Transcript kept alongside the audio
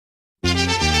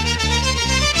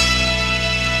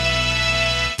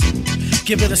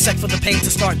Give it a sec for the pain to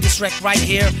start. This wreck right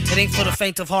here, it ain't for the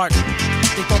faint of heart.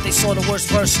 They thought they saw the worst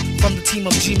verse from the team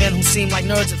of G-men who seemed like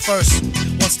nerds at first.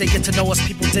 Once they get to know us,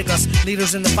 people dig us.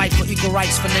 Leaders in the fight for equal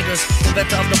rights for niggas.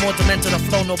 Inventor of the more demented, the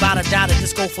flow, no doubt it.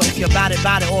 Just go for it if you're about it,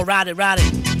 or ride it.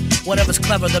 Whatever's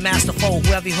clever, the masterful,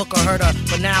 whoever hook or hurt her.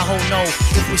 But now, ho, no.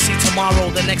 If we see tomorrow,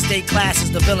 the next day class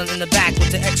is the villain in the back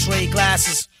with the x-ray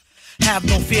glasses. Have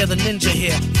no fear, the ninja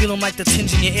here. Feeling like the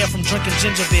tinge in your ear from drinking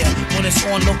ginger beer. When it's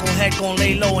on, local head gon'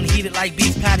 lay low and heat it like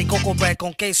beef patty, cocoa bread,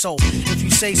 Kon Queso. If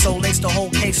you say so, lace the whole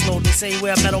caseload. They say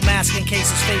wear a metal mask in case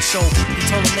his face show. He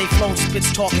told them they flows,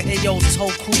 spits talking AOs. His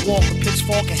whole crew walk with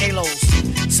pitchfork and halos.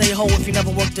 Say ho if you never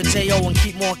worked a J.O. and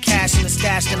keep more cash in the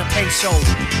stash than a pay show.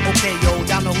 Okay, yo,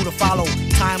 y'all know who to follow.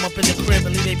 Tie him up in the crib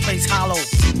and leave they place hollow.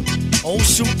 Oh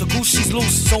shoot, the goose she's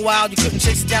loose, so wild you couldn't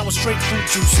chase it down with straight fruit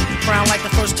juice. Frown like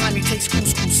the first time you taste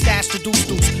couscous, stash the deuce.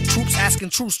 Troops asking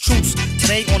truce.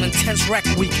 Today on Intense Rec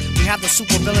Week, we have the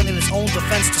super villain in his own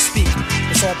defense to speak.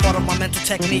 It's all part of my mental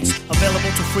techniques,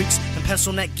 available to freaks and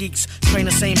pencil neck geeks. Train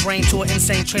the same brain to an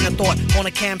insane train of thought. On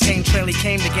a campaign trail he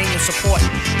came to gain your support.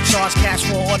 Charge cash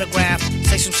for an autograph,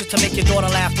 say some shit to make your daughter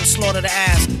laugh and slaughter the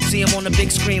ass. See him on the big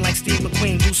screen like Steve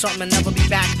McQueen, do something and never be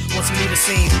back once he leave the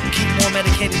scene. Keep more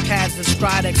medicated pads than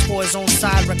Stridex for his own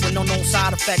side wreck with no known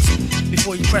side effects.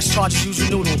 Before you press charges, use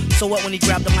your noodle. So what when he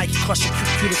grabbed the mic, he crushed your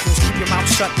cuticles. Keep your mouth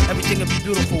shut, everything will be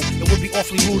beautiful. It would be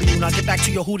awfully rude to you. Now get back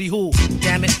to your hootie hoo.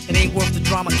 Damn it ain't worth the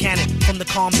drama, can it? From the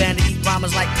calm bandit, eat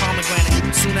rhymes like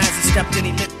pomegranate. Soon as he stepped in,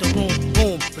 he lit the room.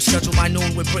 Boom, reschedule my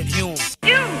noon with Brit Hume.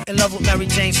 In love with Mary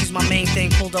Jane, she's my main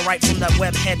thing. Pulled her right from that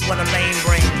web head, what a lame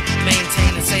brain.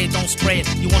 Maintain and say it, don't spray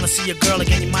it. You wanna see your girl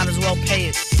again, you might as well pay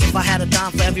it. If I had a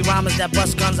dime for every rhymers that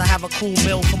bust guns, I have a cool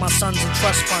mill for my sons and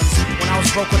trust funds. When I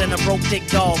was broker than a broke dick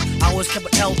dog, I always kept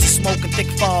an L to smoke and thick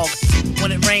fog.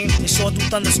 When it rained, it sure do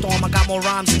thunderstorm. I got more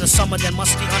rhymes in the summer than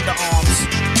musty underarms.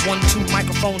 1-2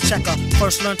 microphone checker,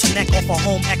 first learned to neck off a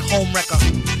home ec home wrecker.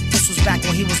 This was back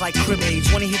when he was like crib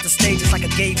age. When he hit the stage, it's like a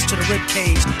gauge to the rib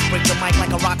cage. Break the mic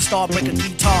like a rock star, break a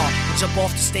guitar, and jump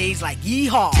off the stage like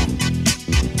yeehaw.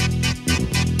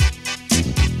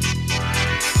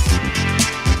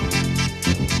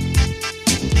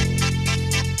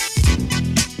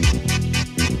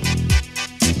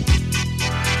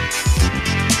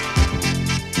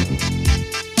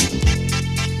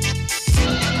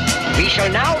 We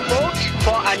shall now vote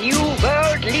for a new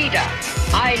world leader.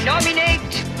 I nominate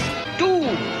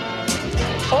Doom.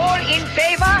 All in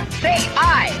favor, say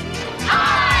aye.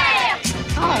 Aye!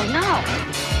 Oh, no.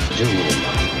 Doom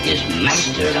is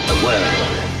master of the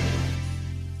world.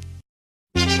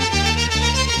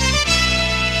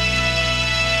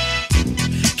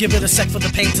 Give it a sec for the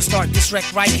pain to start. This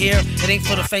wreck right here, it ain't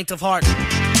for the faint of heart.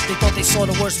 They thought they saw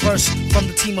the worst verse from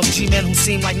the team of G-men who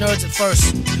seemed like nerds at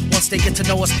first. Once they get to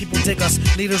know us, people dig us.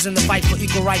 Leaders in the fight for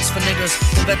equal rights for niggas.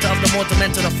 Inventor of the more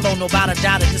demented, the flow, no doubt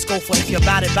it. Just go for it if you're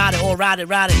about it, or ride it.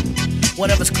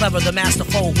 Whatever's clever, the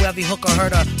masterful, whoever hook or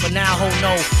hurt her. But now, ho,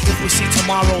 no. If we see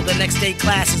tomorrow, the next day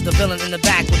class is the villain in the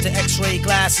back with the x-ray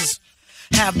glasses.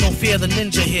 Have no fear, the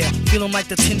ninja here. Feeling like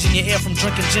the tinge in your ear from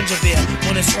drinking ginger beer.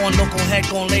 When it's on, local head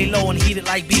gon' lay low and heat it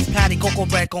like beef patty, cocoa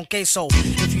bread, Kon Queso.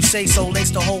 If you say so,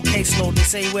 lace the whole caseload. They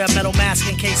say wear a metal mask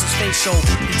in case his face show.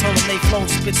 He told them they flows,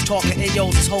 spits talking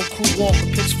AOs. His whole crew walk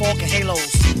with pitchfork and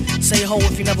halos. Say ho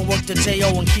if you never worked a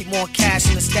J.O. and keep more cash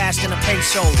in the stash than a pay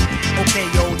show. Okay,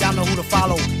 yo, y'all know who to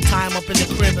follow. Tie him up in the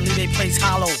crib and leave they place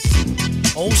hollow.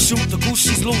 Oh shoot, the goose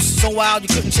she's loose, so wild you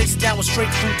couldn't chase it down with straight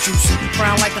fruit juice.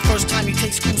 Frown like the first time you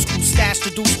taste couscous, stash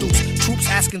the deuce. Troops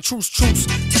asking truce.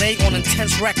 Today on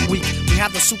Intense Rec Week, we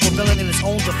have the super villain in his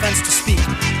own defense to speak.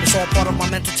 It's all part of my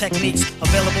mental techniques,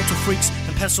 available to freaks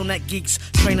and pencil neck geeks.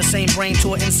 Train the same brain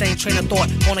to an insane train of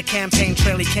thought. On a campaign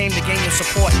trail he came to gain your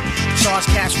support. Charge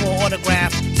cash for an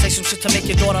autograph, say some shit to make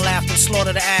your daughter laugh and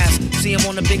slaughter the ass. See him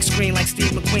on the big screen like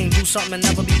Steve McQueen, do something and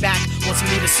never be back once he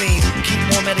leave the scene. Keep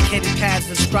more medicated pads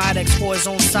than Stridex for his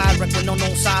own side wreck with no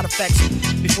known side effects.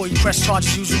 Before you press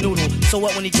charges, use your noodle. So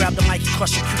what when he grabbed the mic, he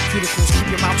crushed your cuticles.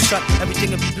 Keep your mouth shut, everything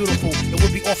will be beautiful. It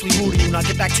would be awfully rude to you. Now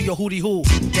get back to your hootie hoo.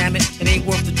 Damn it ain't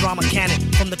worth the drama, can it?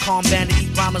 From the calm bandit,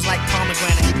 eat rhymes like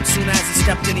pomegranate. Soon as he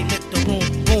stepped in, he lit the room.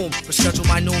 Boom, reschedule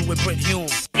my noon with Brit Hume.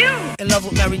 In love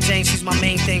with Mary Jane, she's my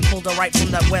main thing. Pulled her right from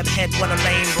that web head, what a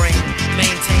lame brain.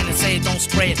 Maintain and say it, don't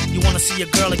spray it. You wanna see your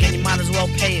girl again, you might as well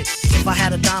pay it. If I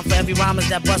had a dime for every rhymers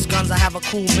that bust guns, I have a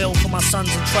cool mill for my sons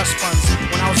and trust funds.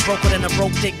 When I was broker than a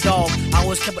broke dick dog, I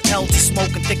always kept an L to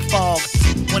smoke and thick fog.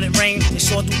 When it rained, it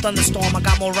sure do thunderstorm. I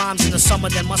got more rhymes in the summer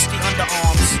than musty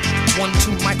underarms.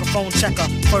 1-2 microphone checker,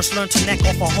 first learned to neck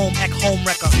off a home ec home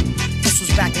wrecker. This was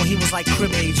back when he was like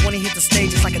crib age. When he hit the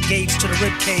stage, it's like a gauge to the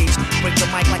rib cage. Break the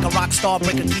mic like a rock star,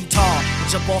 break a guitar, and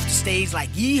jump off the stage like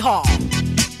yeehaw.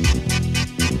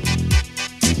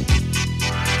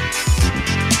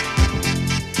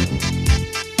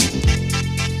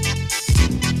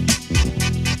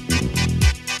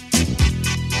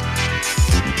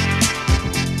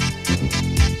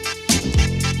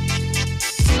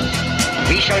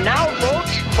 We shall now vote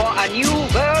for a new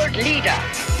world leader.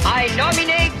 I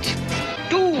nominate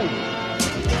Doom.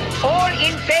 All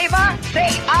in favor,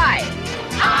 say aye.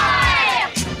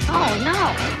 Aye! Oh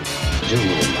no.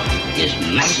 Doom is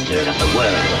master of the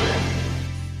world.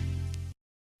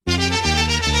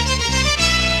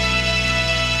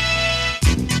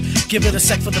 Give it a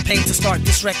sec for the pain to start.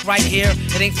 This wreck right here,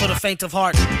 it ain't for the faint of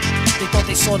heart. They thought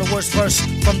they saw the worst verse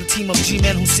from the team of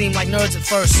G-men who seemed like nerds at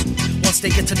first. Once they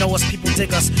get to know us, people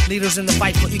dig us. Leaders in the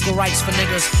fight for equal rights for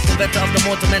niggas. Inventor of the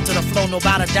more demented, the flow, no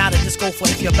doubt it. Just go for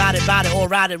it if you're about it, or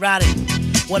ride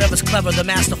it. Whatever's clever, the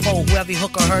masterful, whoever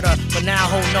hook or hurt her. But now,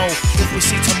 ho no, if we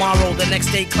see tomorrow, the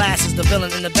next day class is the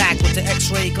villain in the back with the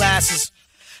x-ray glasses.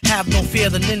 Have no fear,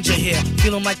 the ninja here.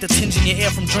 Feeling like the tinge in your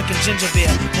ear from drinking ginger beer.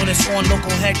 When it's on,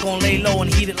 local head gon' lay low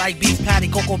and heat it like beef patty,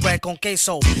 cocoa bread, Kon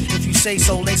Queso. If you say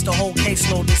so, lace the whole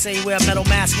caseload. They say wear a metal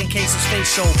mask in case his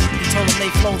face show. He told them they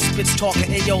flow, spits talking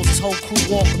AOs. His whole crew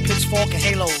walk with pitchfork and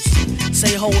halos.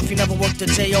 Say ho if you never worked a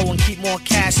J.O. and keep more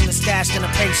cash in the stash than a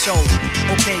pay show.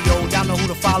 Okay, yo, y'all know who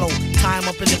to follow. Tie him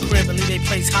up in the crib and leave they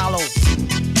place hollow.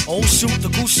 Oh shoot, the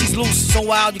goose she's loose, so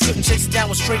wild you couldn't chase it down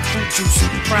with straight fruit juice.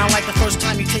 Frown like the first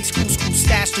time you taste couscous,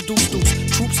 stash the deuce.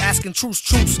 Troops asking truce.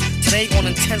 Today on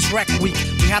Intense Rec Week,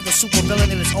 we have the super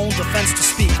villain in his own defense to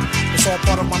speak. It's all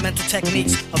part of my mental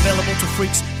techniques, available to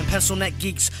freaks and pencil neck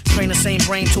geeks. Train the same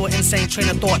brain to an insane train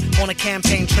of thought. On a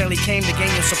campaign trail he came to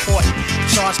gain your support.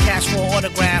 Charge cash for an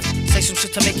autograph, say some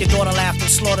shit to make your daughter laugh and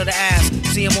slaughter the ass.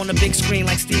 See him on the big screen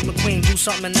like Steve McQueen, do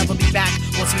something and never be back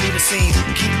once he leave the scene.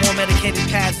 Keep more medicated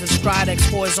pads than Stridex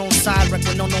for his own side wreck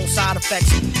with no known side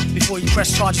effects. Before you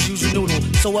press charges, use your noodle.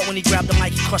 So what when he grab the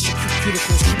mic, he crush your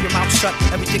cuticles. Keep your mouth shut,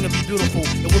 everything will be beautiful.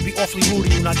 It would be awfully rude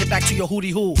of you. Now get back to your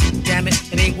hootie hoo. Damn it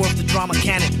ain't worth the drama,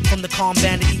 can it? From the calm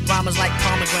band to eat rhymes like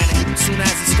pomegranate. Soon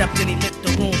as he stepped in, he lit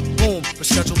the room. Boom,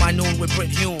 reschedule my noon with Brit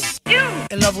Hume.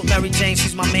 In love with Mary Jane,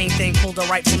 she's my main thing. Pulled her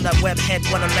right from that web head,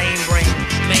 what a lame brain.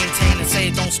 Maintain and say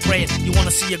it, don't spray it. You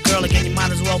wanna see your girl again, you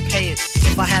might as well pay it.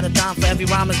 If I had a dime for every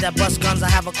rhymers that bust guns, I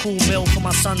have a cool meal for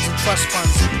my sons and trust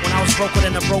funds. When I was broker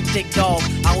than a broke dick dog,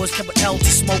 I always kept an L to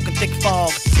smoke and thick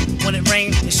fog. When it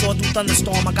rained, it sure do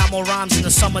thunderstorm. I got more rhymes in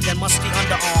the summer than musty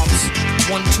underarms.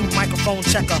 1-2 microphone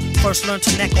checker, first learned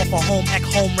to neck off a home ec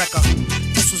home wrecker.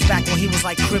 This was back when he was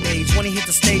like crib age. When he hit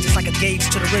the stage, it's like a gauge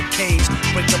to the rib cage.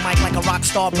 Break the mic like a rock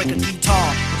star, break a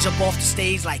guitar, jump off the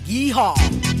stage like yeehaw.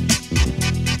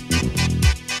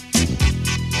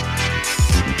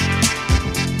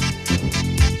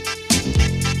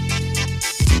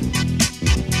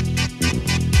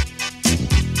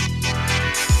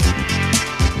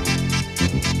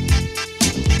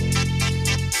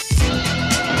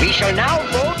 We shall now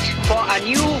vote for a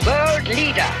new world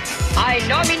leader. I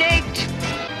nominate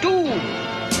Doom.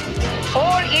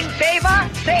 All in favor,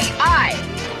 say aye.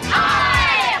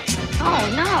 Aye! Oh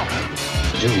no.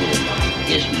 Doom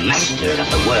is master of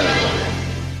the world.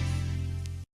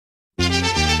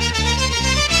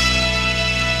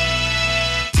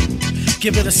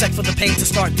 Give it a sec for the pain to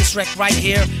start. This wreck right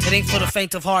here, it ain't for the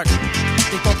faint of heart.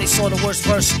 They thought they saw the worst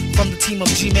verse from the team of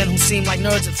G-men who seemed like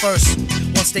nerds at first.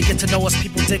 Once they get to know us,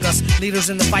 people dig us. Leaders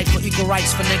in the fight for equal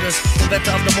rights for niggas.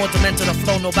 Inventor of the more demented, the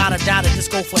flow, no doubt it.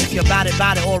 Just go for it if you're about it,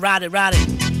 or ride it.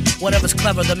 Whatever's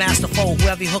clever, the masterful,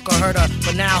 whoever hook or hurt her.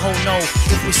 But now, ho no,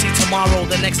 if we see tomorrow,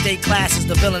 the next day class is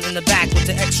the villain in the back with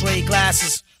the x-ray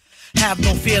glasses. Have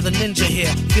no fear, the ninja here.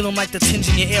 Feeling like the tinge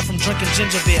in your ear from drinking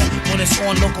ginger beer. When it's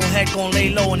on, local head gon'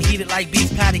 lay low and heat it like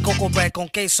beef patty, cocoa bread, Kon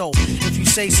Queso. If you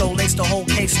say so, lace the whole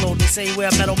caseload. They say wear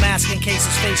a metal mask in case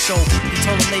his face show. He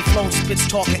told them they flow, spits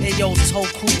talking AOs. His whole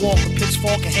crew walk with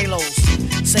pitchfork and halos.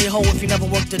 Say ho if you never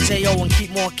worked a J.O. and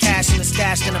keep more cash in the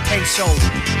stash than a pay show.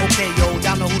 Okay, yo,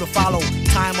 y'all know who to follow.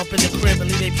 Tie him up in the crib and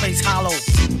leave they place hollow.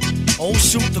 Oh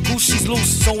shoot, the goose she's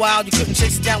loose, so wild you couldn't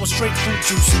chase it down with straight fruit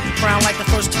juice. Frown like the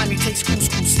first time you taste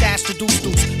couscous, stash the deuce.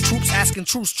 Troops asking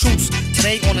truce.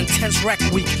 Today on Intense Rec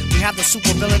Week, we have the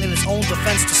super villain in his own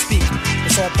defense to speak.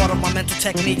 It's all part of my mental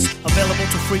techniques, available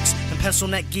to freaks and pencil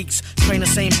neck geeks. Train the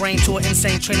same brain to an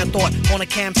insane train of thought. On a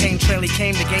campaign trail he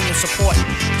came to gain your support.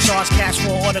 Charge cash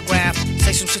for an autograph.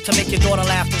 Say some shit to make your daughter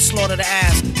laugh and slaughter the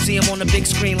ass. See him on the big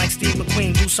screen like Steve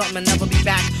McQueen. Do something and never be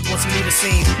back once he leave the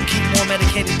scene. Keep more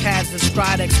medicated pads than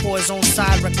Stridex for his own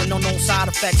side wreck with no known side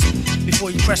effects.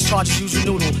 Before you press charges, use your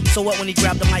noodle. So what when he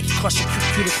grab the mic, he crush your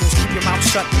cuticles. Keep your mouth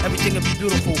shut, everything will be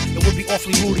beautiful. It would be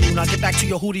awfully rude to you. Now get back to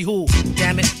your hootie hoo.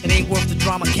 Damn it ain't worth the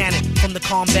drama, can it? From the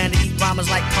calm bandit, eat rhymes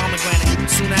like pomegranate.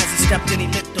 Soon as he stepped in, he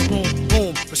lit the room.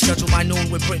 Boom, reschedule my noon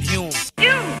with Brit Hume.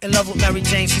 In love with Mary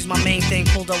Jane, she's my main thing.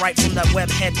 Pulled her right from that web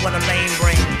head, what a lame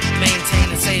brain. Maintain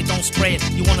and say it, don't spray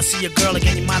it. You wanna see your girl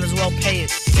again, you might as well pay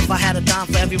it. If I had a dime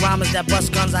for every rhymers that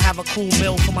bust guns, I have a cool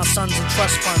mill for my sons and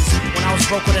trust funds. When I was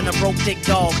broker than a broke dick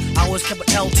dog, I always kept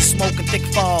an L to smoke and thick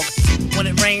fog. When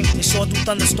it rained, it sure through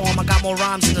thunderstorm. I got more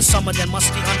rhymes in the summer than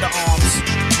musty underarms.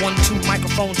 1-2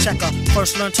 microphone checker.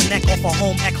 First learned to neck off a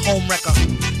home ec home wrecker.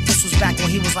 This was back when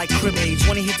he was like crib age.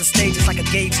 When he hit the stage, it's like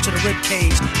a gauge to the rib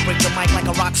cage. Break the mic like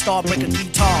a rock star, break a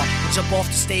guitar. Jump off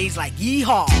the stage like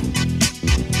yeehaw.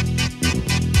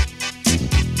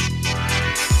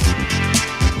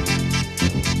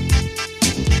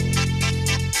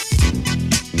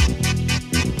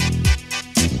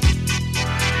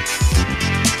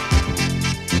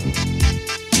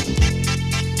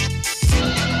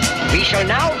 We shall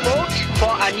now vote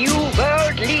for a new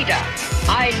world leader.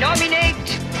 I nominate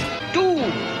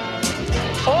Doom.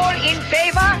 All in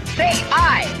favor, say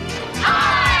aye.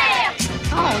 Aye!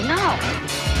 Oh, no.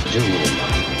 Doom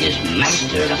is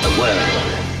master of the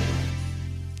world.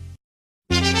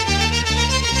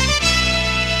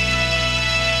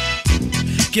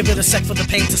 Give it a sec for the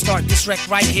pain to start. This wreck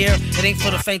right here, it ain't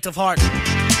for the faint of heart.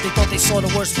 They thought they saw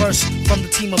the worst verse from the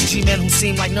team of G-men who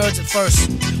seemed like nerds at first.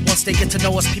 Once they get to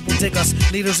know us, people dig us.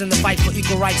 Leaders in the fight for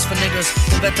equal rights for niggas.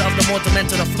 Inventor of the more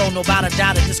demented, the flow, nobody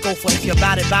doubt it. Just go for it if you're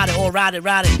about it, or ride it,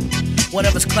 ride it.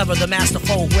 Whatever's clever, the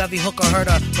masterful, whoever hook or hurt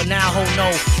her. But now, ho, no.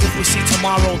 If we see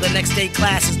tomorrow, the next day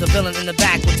class is the villain in the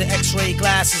back with the x-ray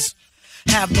glasses.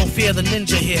 Have no fear, the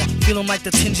ninja here. Feeling like the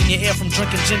tinge in your ear from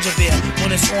drinking ginger beer.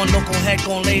 When it's on, local head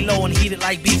gon' lay low and heat it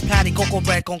like beef patty, cocoa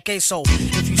bread, Kon Queso.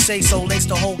 If you say so, lace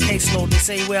the whole caseload. They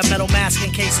say he wear a metal mask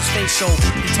in case his face show.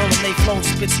 He told them they flow,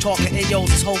 spits talking AOs.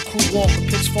 His whole crew walk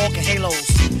with pitchfork and halos.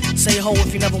 Say ho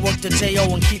if you never worked the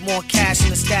J.O. and keep more cash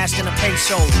in the stash than a pay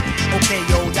show. Okay,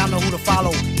 yo, y'all know who to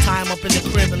follow. Tie him up in the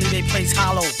crib and leave they place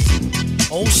hollow.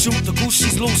 Oh shoot, the goose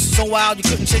she's loose. So wild you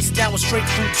couldn't chase it down with straight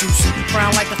fruit juice.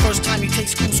 Frown like the first time you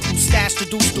taste couscous. Stash the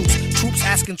deuce. Troops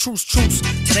asking truce.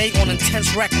 Today on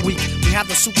Intense Rec Week, we have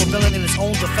the super villain in his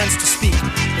own defense to speak.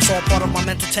 It's all part of my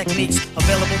mental techniques,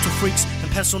 available to freaks and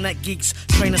pencil neck geeks.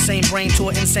 Train the same brain to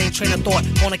an insane train of thought.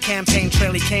 On a campaign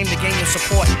trail he came to gain your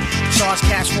support. Charge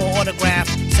cash for an autograph.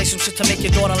 Say some shit to make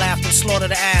your daughter laugh and slaughter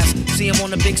the ass. See him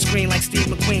on the big screen like Steve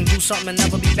McQueen. Do something and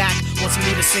never be back once he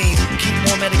leave the scene. Keep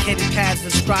more medicated pads than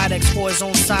Stridex for his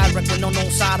own side wreck with no known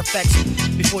side effects.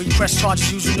 Before you press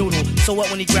charges, use your noodle. So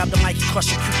what when he grab the mic, he crush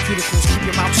your cuticles. Keep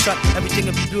your mouth shut, everything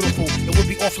will be beautiful. It would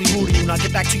be awfully rude to you. Now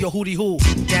get back to your hootie hoo.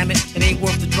 Damn it ain't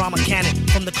worth the drama, can it?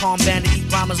 From the calm bandit,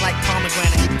 eat rhymes like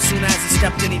pomegranate. Soon as he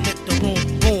stepped in, he lit the room.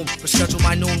 Boom, reschedule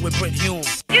my noon with Brit Hume.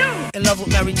 In love with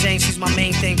Mary Jane, she's my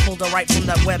main thing. Pulled her right from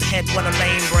that web head, what a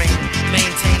lame brain.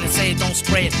 Maintain and say it, don't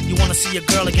spray it. You wanna see your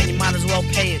girl again, you might as well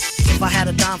pay it. If I had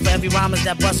a dime for every rhymers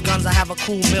that bust guns, I have a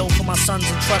cool mill for my sons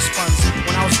and trust funds.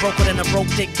 When I was broker than a broke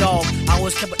dick dog, I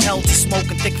always kept an L to smoke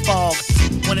and thick fog.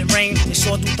 When it rained, it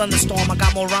sure through thunderstorm. I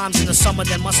got more rhymes in the summer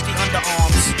than musty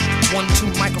underarms.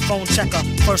 1-2 microphone checker.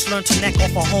 First learned to neck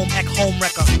off a home ec home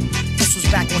wrecker. This was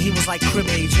back when he was like crib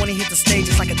age. When he hit the stage,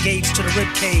 it's like a gauge to the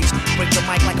rib cage. Break the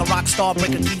mic like a rock star,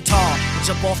 break a guitar.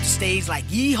 Jump off the stage like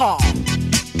yeehaw.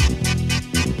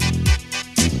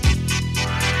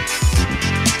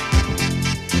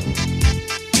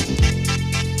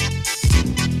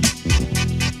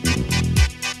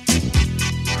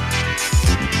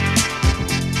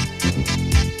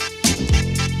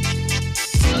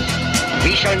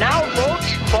 We shall now vote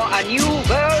for a new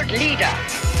world leader.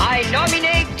 I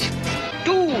nominate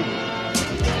Doom.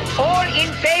 All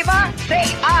in favor, say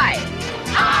aye.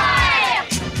 Aye!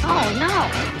 Oh, no.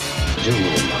 Doom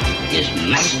is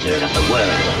master of the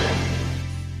world.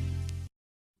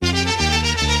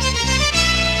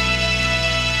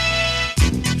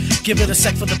 Give it a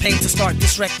sec for the pain to start.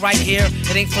 This wreck right here,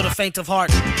 it ain't for the faint of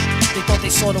heart. They thought they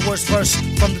saw the worst verse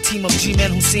from the team of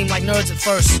G-men who seemed like nerds at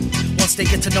first. Once they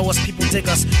get to know us, people dig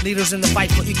us. Leaders in the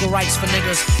fight for equal rights for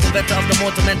niggas. Inventor of the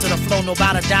more demented, the flow,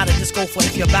 nobody doubt it. Just go for it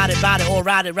if you're about it, or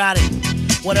ride it.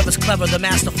 Whatever's clever, the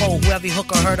masterful, whoever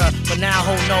hook or hurt her, but now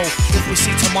hold no. If we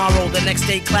see tomorrow, the next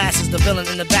day classes, the villain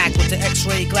in the back with the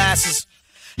x-ray glasses.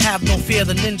 Have no fear,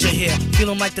 the ninja here,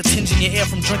 feeling like the tinge in your ear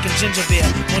from drinking ginger beer.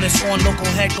 When it's on, local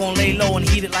head gon' lay low and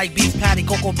heat it like beef patty,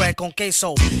 cocoa bread, Kon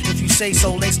Queso. If you say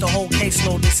so, lace the whole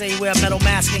caseload. They say wear a metal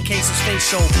mask in case his face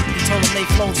show. He told them they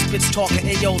flow, spits talking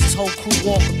AOs, his whole crew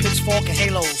walk with pitchfork and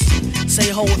halos.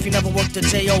 Say ho if you never worked the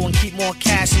J.O. and keep more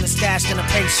cash in the stash than a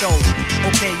pay show.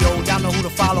 Okay, yo, y'all know who to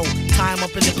follow. Tie him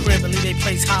up in the crib and leave they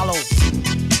place hollow.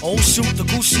 Oh shoot, the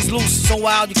goose she's loose, so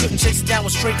wild you couldn't chase it down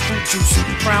with straight fruit juice.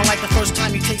 Frown like the first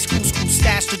time you taste couscous,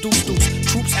 stash the deuce.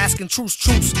 Troops asking truce.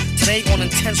 Today on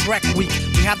Intense Rec Week,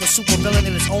 we have the super villain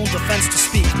in his own defense to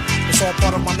speak. It's all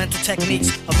part of my mental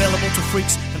techniques, available to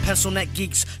freaks and pencil neck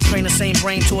geeks. Train the same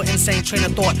brain to an insane train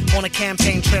of thought. On a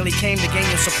campaign trail he came to gain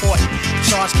your support.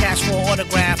 Charge cash for an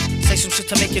autograph, say some shit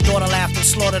to make your daughter laugh and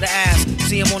slaughter the ass.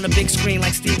 See him on the big screen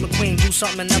like Steve McQueen, do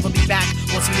something and never be back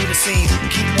once he leave the scene.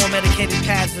 Keep more medicated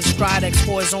pads than Stridex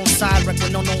for his own side wreck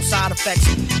with no known side effects.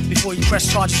 Before you press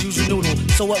charges, use your noodle.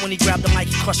 So what when he grab the mic,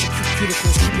 he crush your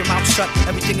cuticles. Keep your mouth shut,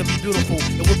 everything will be beautiful.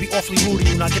 It would be awfully rude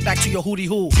to you. Now get back to your hootie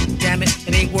hoo. Damn it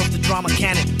ain't worth the drama,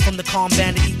 can it? From the calm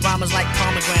bandit, eat rhymes like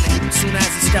pomegranate. Soon as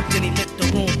he stepped in, he lit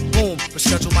the room. Boom,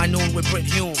 reschedule my noon with Brit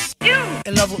Hume.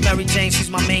 In love with Mary Jane, she's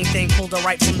my main thing. Pulled her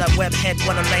right from that web head,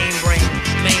 what a lame brain.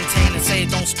 Maintain and say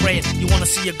it, don't spray it. You wanna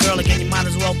see your girl again, you might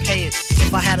as well pay it.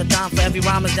 If I had a dime for every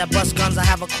rhymers that bust guns, I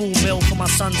have a cool mill for my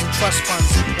sons and trust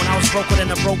funds. When I was broker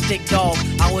than a broke dick dog,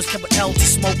 I always kept an L to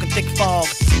smoke and thick fog.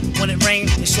 When it rained,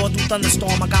 it sure do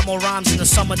thunderstorm. I got more rhymes in the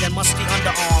summer than musty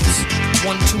underarms.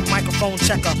 1-2 microphone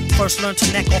checker, first learned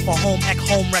to neck off a home ec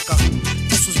home wrecker.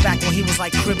 This was back when he was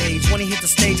like crib age. When he hit the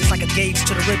stage, it's like a gauge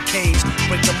to the rib cage.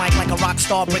 Break the mic like a rock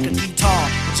star, break a guitar.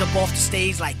 Jump off the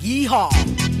stage like yeehaw.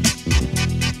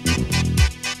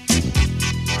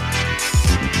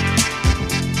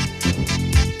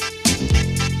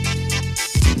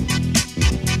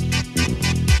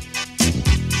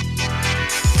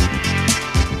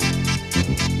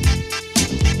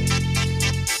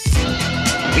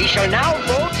 We shall now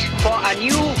vote for a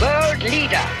new world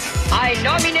leader. I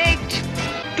nominate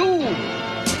Doom.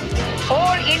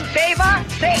 All in favor,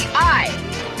 say aye.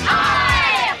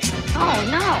 Aye! Oh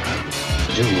no.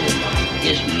 Doom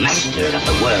is master of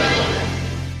the world.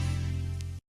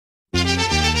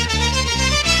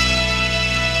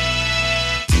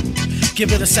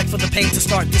 Give it a sec for the pain to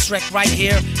start. This wreck right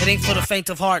here, it ain't for the faint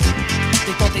of heart.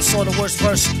 They thought they saw the worst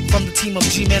verse from the team of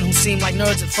G-men who seemed like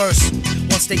nerds at first.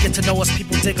 Once they get to know us,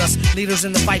 people dig us. Leaders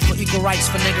in the fight for equal rights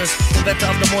for niggas. Inventor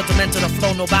of the more demented, the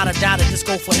flow, nobody doubt it. Just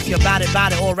go for it if you're about it,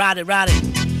 or ride it.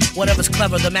 Whatever's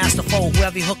clever, the masterful,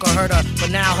 whoever hook or hurt her,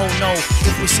 but now hold no.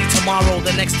 If we see tomorrow,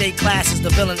 the next day classes, the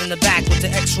villain in the back with the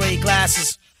x-ray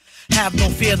glasses. Have no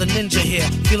fear, the ninja here,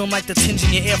 feeling like the tinge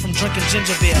in your ear from drinking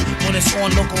ginger beer. When it's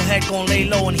on, local head gon' lay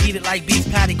low and heat it like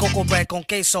beef patty, cocoa bread, Kon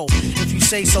Queso. If you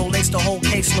say so, lace the whole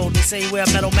caseload. They say wear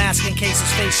a metal mask in case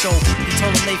his face show. He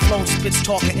told them they flow, spits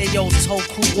talking AOs, his whole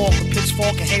crew walk with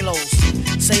pitchfork and halos.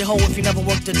 Say ho if you never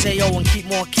worked the J.O. and keep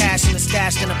more cash in the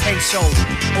stash than a pay show.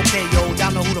 Okay, yo,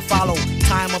 y'all know who to follow.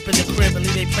 Tie him up in the crib and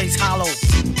leave they place hollow.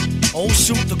 Oh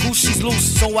shoot, the goose she's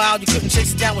loose, so wild you couldn't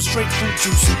chase it down with straight fruit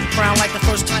juice. Frown like the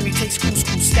first time you taste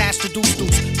couscous, stash the deuce.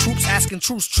 Troops asking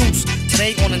truce.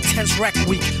 Today on Intense Rec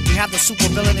Week, we have the super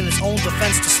villain in his own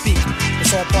defense to speak.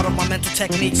 It's all part of my mental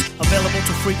techniques, available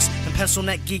to freaks and pencil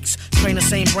neck geeks. Train the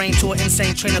same brain to an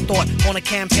insane train of thought. On a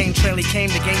campaign trail he came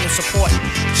to gain your support.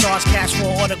 Charge cash for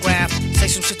an autograph, say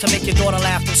some shit to make your daughter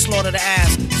laugh and slaughter the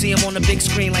ass. See him on the big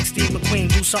screen like Steve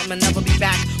McQueen, do something and never be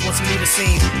back once he leave the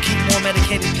scene. Keep more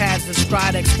medicated pads than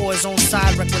Stridex for his own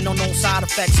side wreck with no known side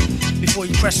effects. Before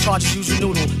you press charges, use your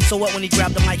noodle. So what when he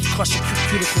grab the mic, he crush your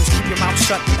cuticles. Keep your mouth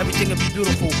shut, everything will be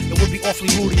beautiful. It would be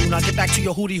awfully rude to you. Now get back to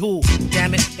your hootie hoo.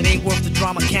 Damn it ain't worth the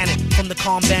drama, can it? From the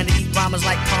calm bandit, eat rhymes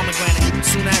like pomegranate.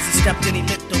 Soon as he stepped in, he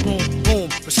lit the room. Boom,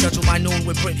 reschedule my noon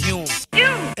with Brit Hume.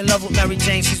 In love with Mary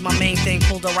Jane, she's my main thing.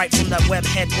 Pulled her right from that web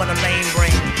head, what a lame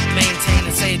brain. Maintain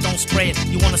and say it, don't spray it.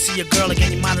 You wanna see your girl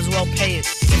again, you might as well pay it.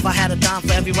 If I had a dime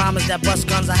for every rhymers that bust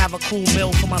guns, I have a cool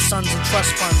mill for my sons and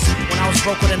trust funds. When I was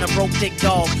broker than a broke dick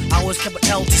dog, I always kept an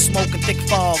L to smoke and thick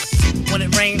fog. When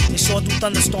it rained, it sure do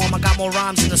thunderstorm. I got more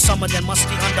rhymes in the summer than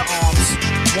musty underarms.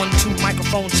 1-2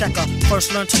 microphone checker,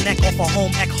 first learned to neck off a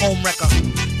home ec home wrecker.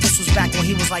 This was back when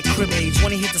he was like crib age.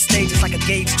 When he hit the stage, it's like a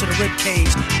gauge to the rib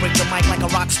cage. Break the mic like a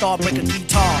rock star, break a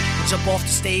guitar. Jump off the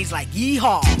stage like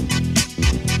yeehaw.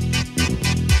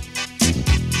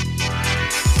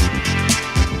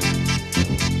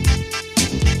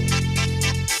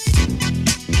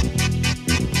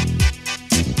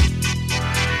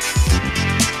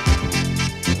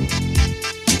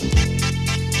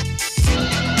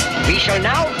 shall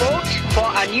now vote for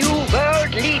a new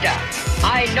world leader.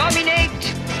 I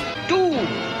nominate Doom.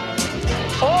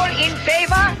 All in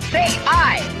favor, say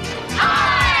aye.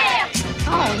 Aye!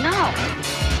 Oh no.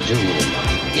 Doom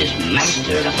is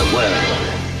master of the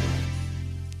world.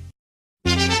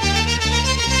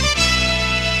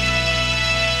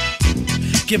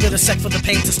 Give it a sec for the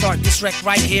pain to start. This wreck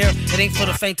right here, it ain't for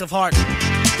the faint of heart.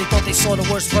 They thought they saw the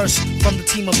worst verse from the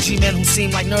team of G-men who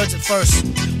seemed like nerds at first.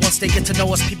 Once they get to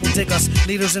know us, people dig us.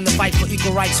 Leaders in the fight for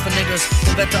equal rights for niggas.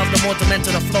 Inventor of the more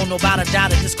demented, the flow, no doubt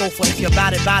it. Just go for it if you're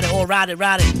about it, or ride it.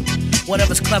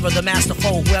 Whatever's clever, the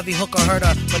masterful, whoever he hook or hurt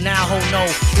her. But now, ho, no.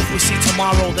 If we see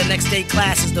tomorrow, the next day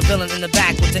class is the villain in the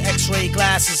back with the x-ray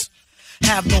glasses.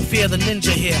 Have no fear, the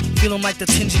ninja here. Feeling like the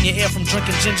tinge in your ear from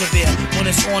drinking ginger beer. When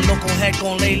it's on, local head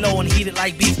gon' lay low and heat it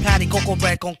like beef patty, cocoa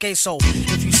bread, Kon Queso.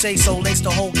 If you say so, lace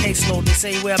the whole caseload. They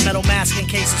say wear a metal mask in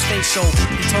case his face show.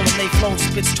 He told them they flow,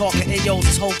 spits talking Ayos.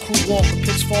 His whole crew walk with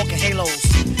pitchfork and halos.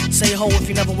 Say ho if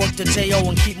you never worked a J.O.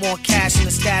 and keep more cash in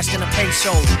the stash than a pay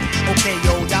show. Okay,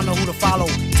 yo, y'all know who to follow.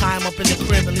 Tie him up in the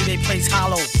crib and leave they place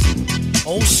hollow.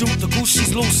 Oh shoot, the goose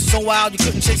she's loose. So wild you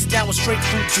couldn't chase it down with straight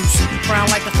fruit juice. Frown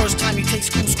like the first time you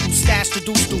taste couscous. Stash the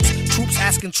deuce. Troops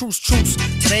asking truce.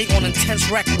 Today on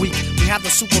Intense Rec Week, we have the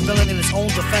super villain in his own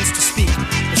defense to speak.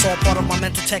 It's all part of my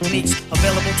mental techniques,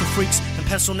 available to freaks and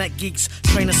pencil neck geeks.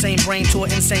 Train the same brain to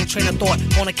an insane train of thought.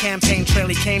 On a campaign trail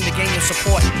he came to gain your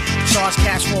support. Charge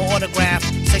cash for an autograph.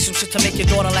 Say some shit to make your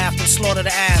daughter laugh and slaughter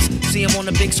the ass. See him on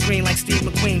the big screen like Steve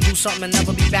McQueen. Do something and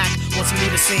never be back once he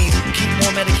leave the scene. Keep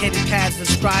more medicated pads than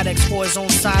Stridex for his own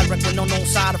side wreck with no known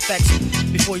side effects.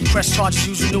 Before you press charges,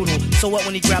 use your noodle. So what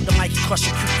when he grabbed the mic, he crushed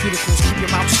your cuticles. Keep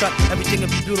your mouth shut, everything will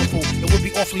be beautiful. It would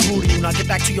be awfully rude to you. Now get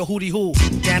back to your hootie hoo.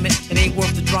 Damn it ain't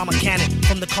worth the drama, can it?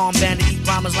 From the calm band to eat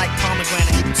rhymes like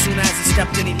pomegranate. Soon as he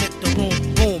stepped in, he lit the room.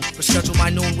 Boom, reschedule my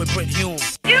noon with Brit Hume.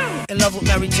 In love with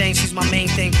Mary Jane, she's my main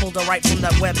thing. Pulled her right from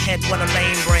that web head, what a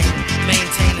lame brain.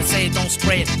 Maintain and say it, don't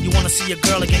spray it. You wanna see your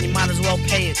girl again, you might as well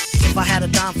pay it. If I had a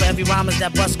dime for every rhymers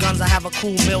that bust guns, I have a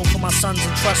cool meal for my sons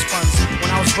and trust funds.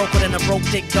 When I was broker than a broke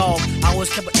dick dog, I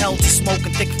always kept an L to smoke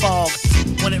and thick fog.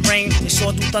 When it rained, it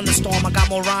sure through thunderstorm. I got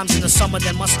more rhymes in the summer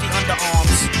than musty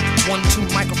underarms.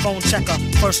 1-2 microphone checker.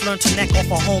 First learned to neck off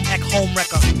a home ec home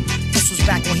wrecker. This was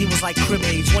back when he was like crib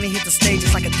age. When he hit the stage,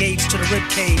 it's like a gauge to the rib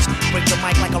cage. Break the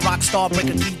mic like a rock star, break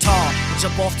a guitar, and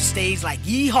jump off the stage like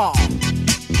yeehaw.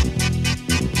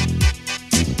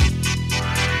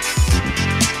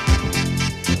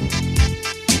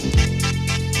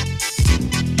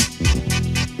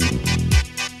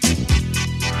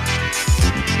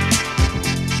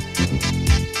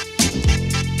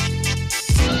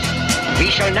 We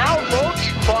shall now vote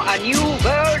for a new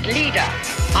world leader.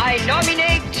 I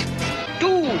nominate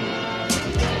Doom.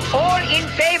 All in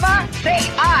favor, say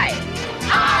aye.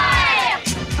 Aye!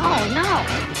 Oh no.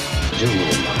 Doom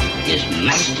is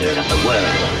master of the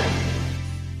world.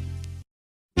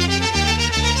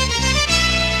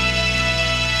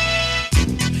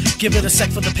 Give it a sec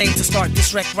for the pain to start.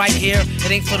 This wreck right here, it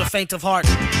ain't for the faint of heart.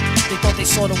 They thought they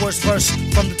saw the worst verse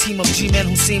from the team of G-men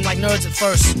who seemed like nerds at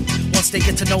first. Once they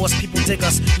get to know us, people dig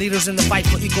us. Leaders in the fight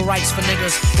for equal rights for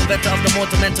niggas. Inventor of the more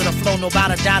demented, the flow, no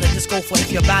doubt it. Just go for it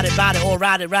if you're about it, or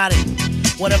ride it.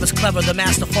 Whatever's clever, the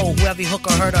masterful, whoever he hook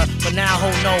or hurt her. But now, ho,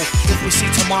 no. If we see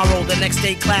tomorrow, the next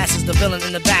day class is the villain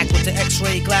in the back with the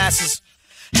x-ray glasses.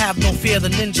 Have no fear, the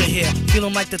ninja here.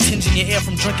 Feeling like the tinge in your ear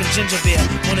from drinking ginger beer.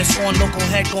 When it's on, local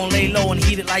head gon' lay low and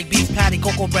heat it like beef patty,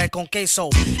 cocoa bread, Kon Queso.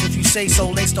 If you say so,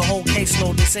 lace the whole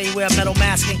caseload. They say wear a metal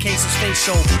mask in case his face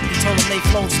show. He told them they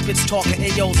flow, spits talking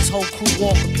Ayos. His whole crew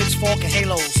walk with pitchfork and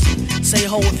halos. Say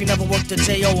ho if you never worked a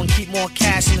J.O. and keep more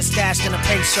cash in the stash than a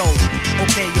pay show.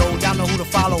 Okay, yo, y'all know who to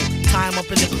follow. Tie him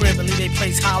up in the crib and leave they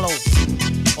place hollow.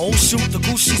 Oh shoot, the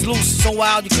goose she's loose. So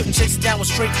wild you couldn't chase it down with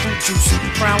straight fruit juice.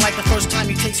 Frown like the first time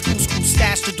you taste couscous.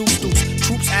 Stash the deuce.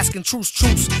 Troops asking truce.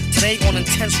 Today on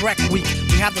Intense Rec Week,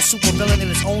 we have the super villain in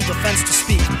his own defense to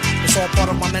speak. It's all part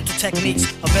of my mental techniques,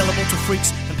 available to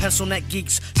freaks and pencil neck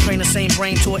geeks. Train the same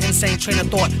brain to an insane train of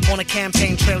thought. On a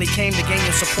campaign trail he came to gain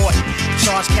your support.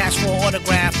 Charge cash for an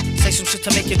autograph. Say some shit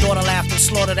to make your daughter laugh and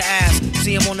slaughter the ass.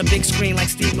 See him on the big screen like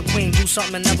Steve McQueen. Do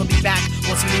something and never be back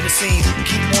once he leave the scene.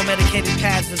 Keep more medicated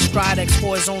pads than Stridex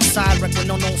for his own side wreck with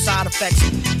no known side effects.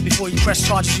 Before you press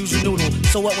charges, use your noodle.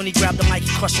 So what when he grabbed the mic, he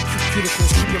crushed your cuticles.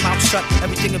 Keep your mouth shut,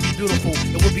 everything will be beautiful.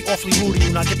 It would be awfully rude to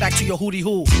you. Now get back to your hootie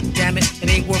hoo. Damn it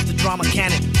ain't worth the drama,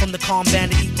 can it? From the calm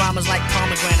band to eat rhymes like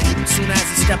pomegranate. pomegranate. Soon as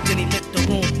he stepped in, he lit the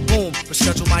room. Boom,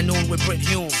 reschedule my noon with Brit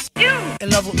Hume. In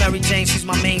love with Mary Jane, she's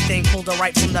my main thing. Pulled her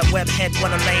right from that web head,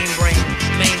 what a lame brain.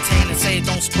 Maintain and say it,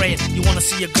 don't spray it. You wanna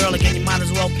see your girl again, you might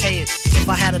as well pay it. If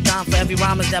I had a dime for every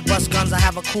rhymers that bust guns, I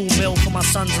have a cool meal for my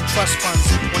sons and trust funds.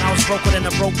 When I was broker than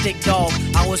a broke dick dog,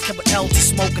 I always kept an L to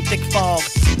smoke and thick fog.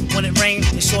 When it rained,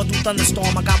 it sure do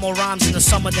thunderstorm. I got more rhymes in the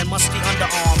summer than musty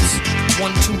underarms.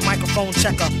 1-2 microphone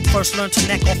checker. First learned to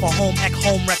neck off a home ec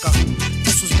home wrecker.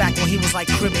 This was back when he was like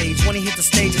crib age. When he hit the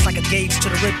stage, it's like a gauge to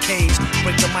the rib cage.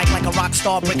 Break the mic like a rock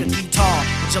star, break a guitar.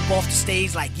 Jump off the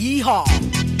stage like yeehaw.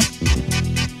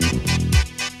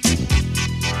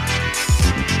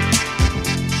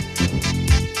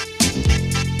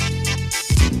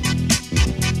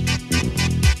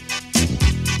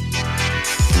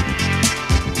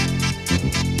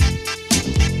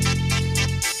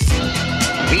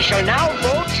 We shall now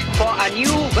vote for a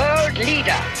new world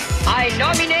leader. I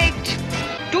nominate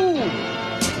Doom.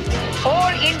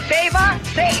 All in favor,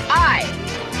 say aye.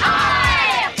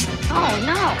 Aye! Oh,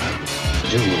 no.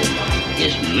 Doom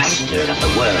is master of the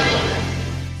world.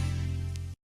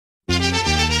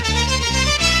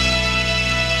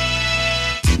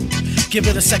 Give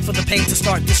it a sec for the pain to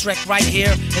start. This wreck right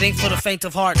here, it ain't for the faint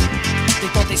of heart. They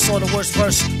thought they saw the worst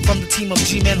verse from the team of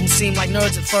G-men who seemed like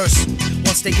nerds at first.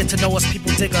 Once they get to know us,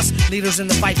 people dig us. Leaders in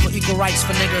the fight for equal rights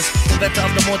for niggas. Inventor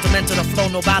of the more demented, the flow,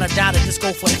 nobody doubt it. Just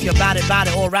go for it if you're about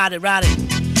it, or ride it.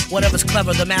 Whatever's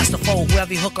clever, the masterful,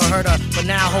 whoever hook or hurt her. But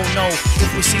now, ho no,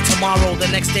 if we see tomorrow, the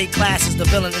next day class is the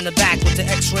villain in the back with the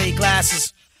x-ray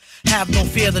glasses. Have no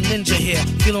fear, the ninja here.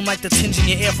 Feeling like the tinge in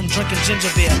your ear from drinking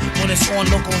ginger beer. When it's on,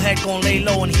 local head gon' lay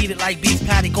low and heat it like beef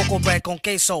patty, cocoa bread, Kon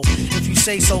Queso. If you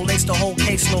say so, lace the whole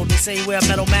caseload. They say wear a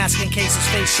metal mask in case his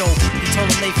face show. He told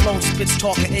them they flow, spits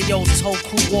talking AOs. His whole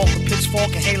crew walk with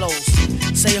pitchfork and halos.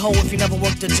 Say ho if you never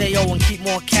worked a J.O. and keep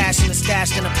more cash in the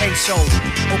stash than a pay show.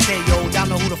 Okay, yo, y'all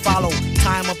know who to follow.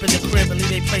 Tie him up in the crib and leave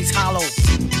they place hollow.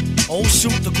 Oh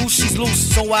shoot, the goose she's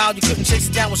loose. So wild you couldn't chase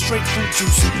it down with straight fruit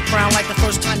juice. Frown like the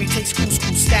first time you taste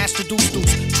couscous. Stash the deuce.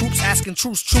 Troops asking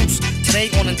truce. Today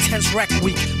on Intense Rec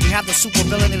Week, we have the super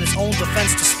villain in his own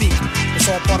defense to speak. It's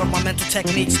all part of my mental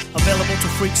techniques, available to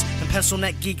freaks and pencil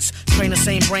neck geeks. Train the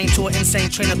same brain to an insane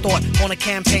train of thought. On a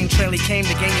campaign trail he came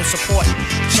to gain your support.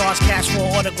 Charge cash for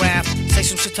an autograph. Say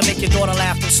some shit to make your daughter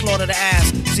laugh and slaughter the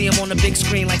ass. See him on the big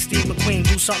screen like Steve McQueen.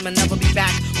 Do something and never be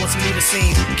back once he leave the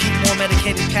scene. Keep more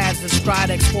medicated pads than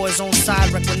Stridex for his own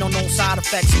side wreck with no known side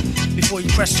effects. Before you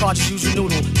press charges, use your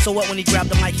noodle. So what when he grab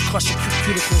the mic, he crush your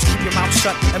cuticles. Keep your mouth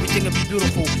shut, everything will be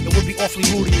beautiful. It would be awfully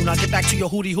rude to you. Now get back to your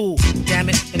hootie hoo. Damn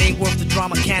it ain't worth the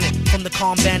drama, can it? From the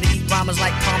calm band to eat rhymes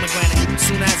like pomegranate.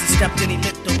 Soon as he stepped in, he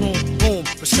lit the room. Boom,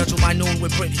 reschedule my noon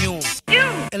with Brit Hume.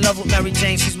 In love with Mary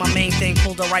Jane, she's my main thing.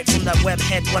 Pulled her right from that web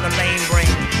head, what a lame brain.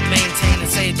 Maintain and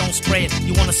say it, don't spray it.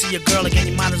 You wanna see your girl again,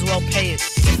 you might as well pay it.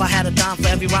 If I had a dime for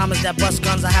every rhymers that bust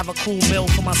guns, I have a cool meal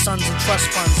for my sons and trust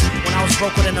funds. When I was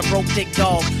broker than a broke dick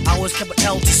dog, I always kept an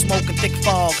L to smoke and thick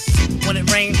fog. When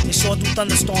it rained, it sure do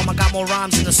thunderstorm. I got more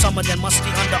rhymes in the summer than musty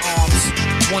underarms.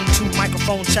 1-2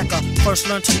 microphone checker. First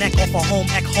learned to neck off a home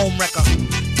ec home wrecker.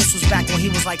 This was back when he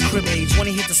was like crib age. When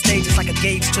he hit the stage, it's like a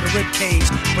gauge to the rib cage.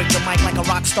 Break the mic like a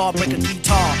rock star, break a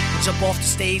guitar. Jump off the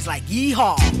stage like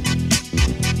yeehaw.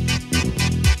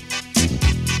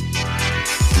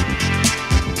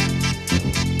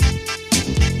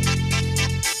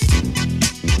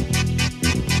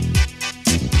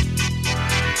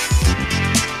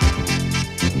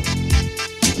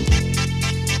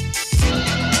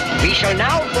 We shall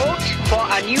now vote for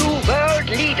a new world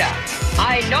leader.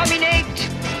 I nominate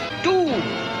Doom.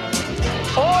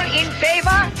 All in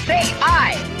favor, say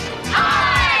aye.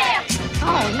 Aye!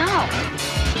 Oh, no.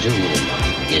 Doom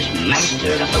is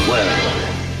master of the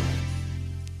world.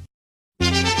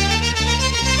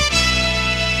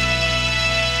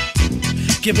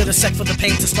 Give it a sec for the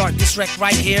pain to start. This wreck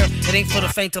right here, it ain't for the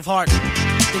faint of heart.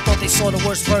 They thought they saw the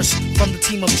worst verse from the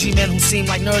team of G-men who seemed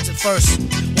like nerds at first.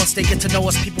 Once they get to know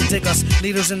us, people dig us.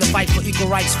 Leaders in the fight for equal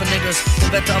rights for niggas.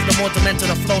 Inventor of the more demented,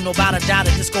 the flow, nobody doubt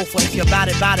it. Just go for it if you're about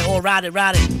it, or ride it.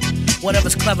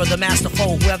 Whatever's clever, the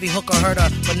masterful, whoever hook or hurt her.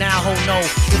 But now, ho no,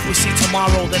 if we see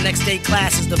tomorrow, the next day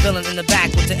class is the villain in the back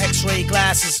with the x-ray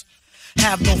glasses.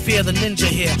 Have no fear, the ninja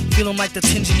here. Feeling like the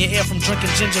tinge in your ear from drinking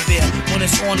ginger beer. When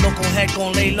it's on, local head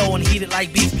gon' lay low and heat it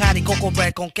like beef patty, cocoa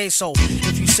bread, Kon Queso.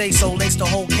 If you say so, lace the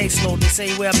whole caseload. They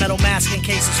say wear a metal mask in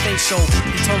case his face show.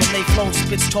 He told them they flow,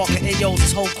 spits talking AOs.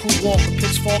 His whole crew walk with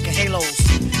pitchfork and halos.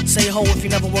 Say ho if you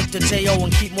never worked a J.O.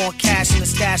 and keep more cash in the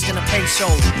stash than a pay show.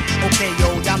 Okay,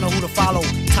 yo, y'all know who to follow. follow.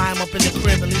 Tie him up in the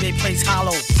crib and leave a place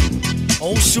hollow.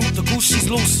 Oh shoot, the goose she's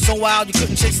loose, so wild you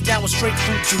couldn't chase it down with straight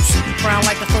fruit juice. Frown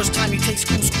like the first time you taste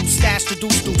couscous, stash the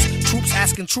deuce. Troops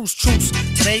asking truce.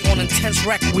 Today on Intense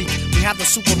Rec Week, we have the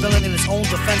super villain in his own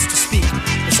defense to speak.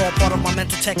 It's all part of my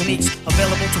mental techniques,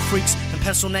 available to freaks and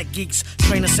pencil neck geeks.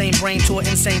 Train the same brain to an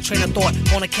insane train of thought.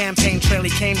 On a campaign trail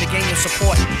he came to gain your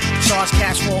support. Charge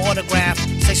cash for an autograph,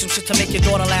 say some shit to make your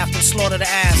daughter laugh and slaughter the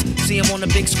ass. See him on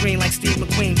the big screen like Steve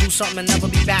McQueen, do something and never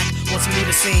be back once he leave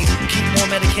the scene. Keep more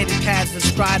medicated pads than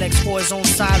Stridex for his own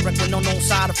side wreck with no known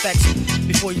side effects.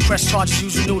 Before you press charges,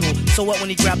 use your noodle. So what when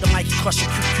he grab the mic, he crush your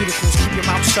cuticles. Keep your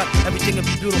mouth shut, everything will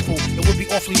be beautiful. It would be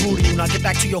awfully rude to you. Now get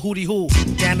back to your hootie hoo.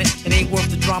 Damn it ain't worth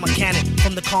the drama, can it?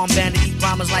 From the calm bandit, eat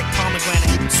rhymes like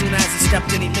pomegranate. Soon as he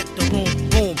stepped in, he lit the room.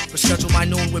 Boom, reschedule my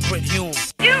noon with Brit Hume.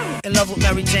 In love with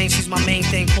Mary Jane, she's my main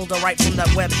thing. Pulled her right from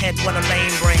that web head, what a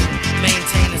lame brain.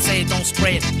 Maintain and say it, don't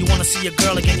spray it. You wanna see your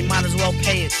girl again, you might as well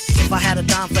pay it. If I had a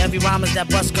dime for every rhymers that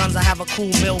bust guns, I have a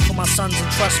cool mill for my sons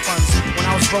and trust funds. When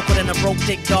I was broker than a broke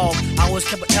dick dog, I always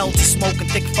kept an L to smoke and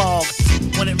thick fog.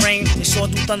 When it rained, it sure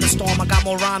do thunderstorm. I got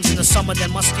more rhymes in the summer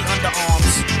than musty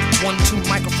underarms. 1-2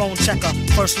 microphone checker,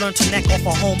 first learned to neck off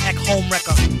a home ec home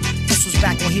wrecker. This was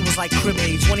back when he was like crib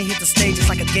age. When he hit the stage, it's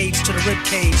like a gauge to the rib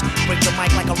cage. Break the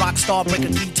mic like a rock star, break a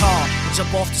guitar. And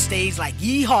jump off the stage like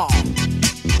yeehaw.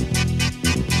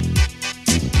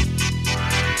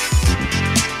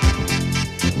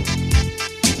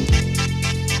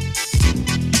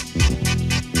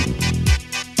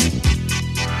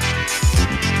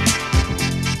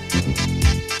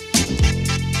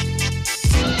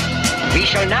 We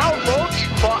shall now vote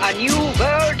for a new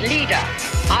world leader.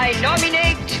 I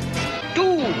nominate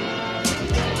Doom.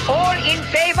 All in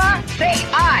favor, say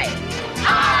aye.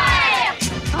 Aye!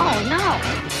 Oh no.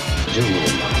 Doom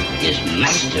is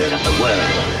master of the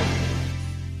world.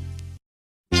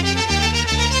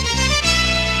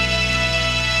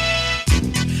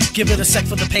 Give it a sec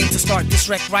for the pain to start. This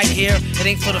wreck right here, it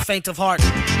ain't for the faint of heart.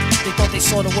 They thought they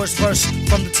saw the worst verse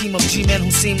from the team of G-men who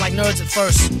seemed like nerds at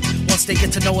first. Once they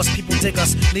get to know us, people dig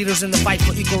us. Leaders in the fight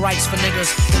for equal rights for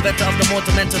niggas. Inventor of the more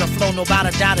demented, the flow,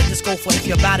 nobody doubt it. Just go for it if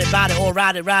you're about it, or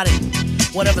ride it.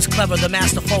 Whatever's clever, the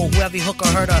masterful, whoever hook or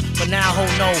hurt her. But now, ho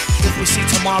no, if we see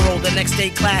tomorrow, the next day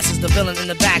class is the villain in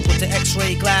the back with the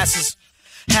x-ray glasses.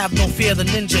 Have no fear, the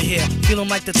ninja here. Feeling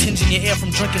like the tinge in your ear from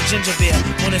drinking ginger beer.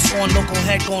 When it's on, local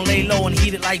head gon' lay low and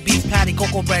heat it like beef patty,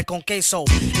 cocoa bread, Kon Queso.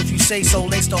 If you say so,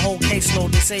 lace the whole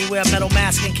caseload. They say wear a metal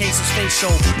mask in case his face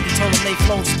show. He told them they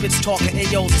flow, spits talking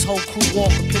Ayos. His whole crew walk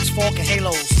with pitchfork and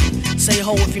halos. Say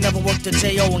ho if you never worked the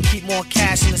J.O. and keep more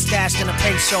cash in the stash than a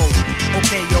pay show.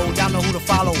 Okay, yo, y'all know who to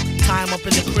follow. Tie him up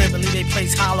in the crib and leave a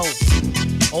place hollow.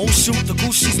 Oh shoot, the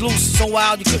goose she's loose, so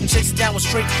wild you couldn't chase it down with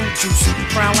straight fruit juice.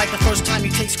 Frown like the first time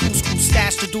you taste couscous,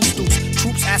 stash the deuce.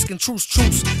 Troops asking truce.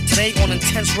 Today on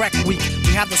Intense Rec Week,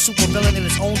 we have the super villain in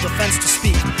his own defense to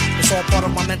speak. It's all part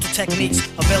of my mental techniques,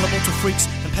 available to freaks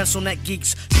and pencil neck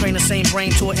geeks. Train the same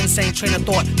brain to an insane train of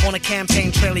thought. On a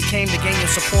campaign trail he came to gain your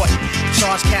support.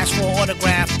 Charge cash for an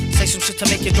autograph, say some shit to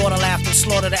make your daughter laugh and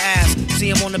slaughter the ass. See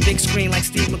him on the big screen like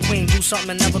Steve McQueen, do something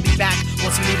and never be back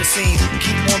once he leave the scene.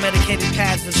 Keep more medicated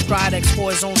pads than Stridex for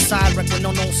his own side wreck with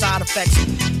no known side effects.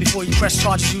 Before you press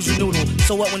charges, use your noodle.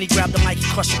 So what when he grab the mic, he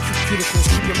crush your cuticles.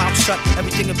 Keep your mouth shut,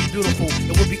 everything will be beautiful.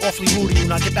 It would be awfully rude to you.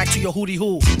 Now get back to your hootie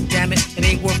hoo. Damn it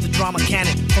ain't worth the drama, can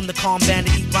it? From the calm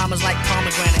bandit, eat rhymes like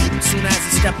pomegranate. Soon as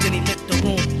he stepped in, he lit the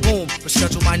room. Boom,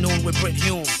 reschedule my noon with Brit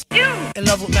Hume. In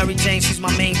love with Mary Jane, she's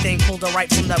my main thing. Pulled her right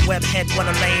from that web head, what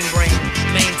a lame brain.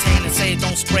 Maintain and say it,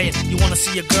 don't spray it. You wanna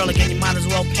see your girl again, you might as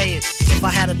well pay it. If I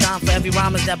had a dime for every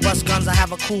rhymers that bust guns, I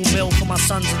have a cool mill for my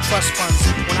sons and trust funds.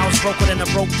 When I was broker than a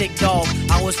broke dick dog,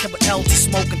 I always kept an L to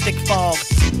smoke and thick fog.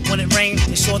 When it rained,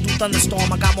 it sure do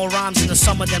thunderstorm. I got more rhymes in the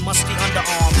summer than musty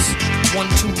underarms.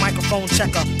 1-2 microphone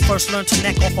checker, first learned to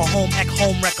neck off a home ec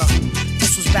home wrecker.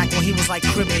 This was back when he was like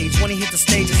crib age. When he hit the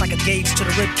stage, it's like a gauge to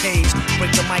the rib cage.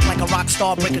 Break the mic like a rock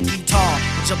star, break a guitar.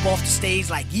 And jump off the stage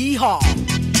like yeehaw.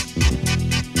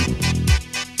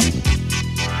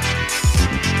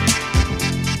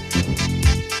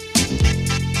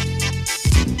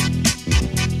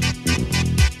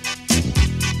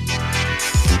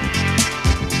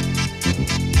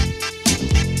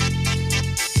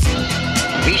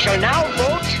 We shall now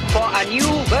vote for a new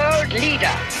world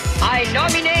leader. I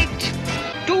nominate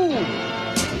Doom.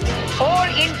 All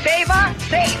in favor,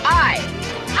 say aye.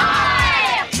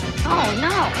 Aye! Oh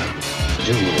no.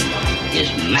 Doom is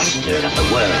master of the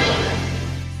world.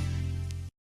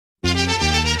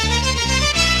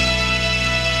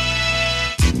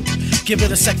 Give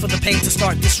it a sec for the pain to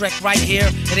start. This wreck right here,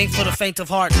 it ain't for the faint of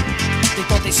heart. They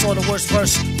thought they saw the worst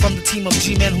verse from the team of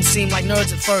G-men who seemed like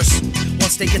nerds at first.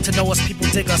 Once they get to know us, people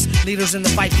dig us. Leaders in the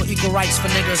fight for equal rights for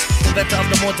niggas. Inventor of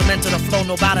the more demented, the flow,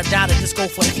 no doubt it. Just go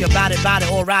for it if you're about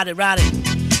it, or ride it.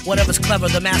 Whatever's clever,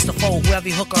 the masterful, whoever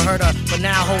hook or hurt her. But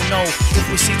now, ho, no. If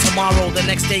we see tomorrow, the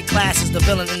next day class is the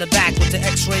villain in the back with the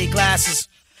x-ray glasses.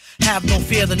 Have no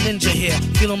fear, the ninja here.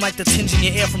 Feeling like the tinge in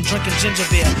your ear from drinking ginger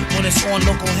beer. When it's on,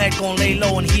 local head gon' lay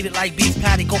low and heat it like beef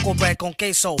patty, cocoa bread, Kon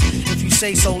Queso. If you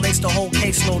say so, lace the whole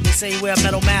caseload. They say wear a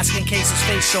metal mask in case his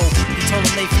face show. He told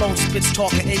them they flows, spits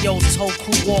talking AOs. His whole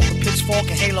crew walk with pitchfork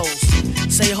and halos.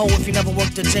 Say ho if you never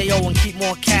worked a J.O. and keep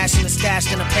more cash in the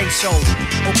stash than a pay show.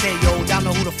 Okay, yo, y'all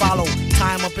know who to follow.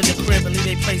 Tie him up in the crib and leave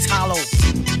they place hollow.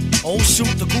 Oh shoot,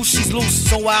 the goose she's loose,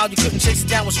 so wild you couldn't chase it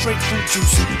down with straight fruit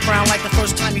juice. Frown like the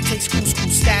first time you taste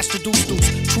couscous, stash the deuce.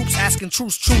 Troops asking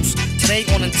truce. Today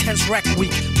on Intense Rec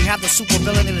Week, we have the super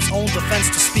villain in his own defense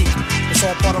to speak. It's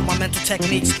all part of my mental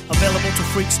techniques, available to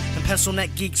freaks and pencil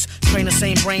neck geeks. Train the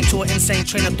same brain to an insane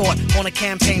train of thought. On a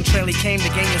campaign trail he came to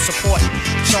gain your support.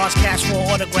 Charge cash for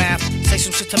an autograph. Say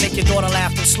some shit to make your daughter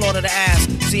laugh and slaughter the ass.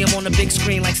 See him on the big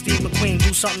screen like Steve McQueen.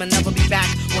 Do something and never be back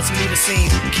once he leave the scene.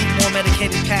 Keep more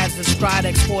medicated pads than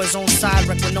Stridex for his own side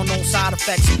wreck with no known side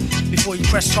effects. Before you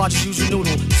press charges, use your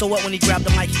noodle. So what when he grabbed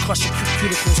the mic, he crushed your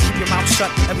cuticles. Keep your mouth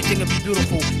shut, everything will be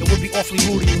beautiful. It would be awfully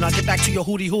rude to you. Now get back to your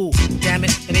hootie hoo. Damn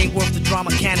it ain't worth the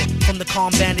drama, can it? From the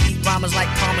calm bandit, eat rhymes like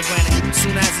pomegranate.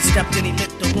 Soon as he stepped in, he lit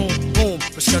the room. Boom,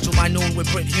 reschedule my noon with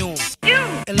Brit Hume.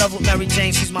 In love with Mary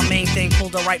Jane, she's my main thing.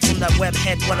 Pulled her right from that web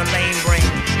head, what a lame brain.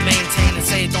 Maintain and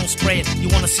say it, don't spray it. You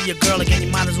wanna see your girl again, you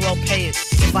might as well pay it.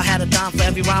 If I had a dime for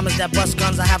every rhymers that bust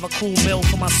guns, I have a cool mill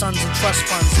for my sons and trust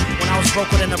funds. When I was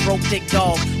broker than a broke dick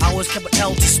dog, I always kept an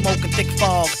L to smoke and thick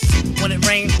fog. When it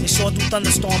rained, it sure do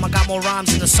thunderstorm. I got more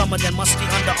rhymes in the summer than musty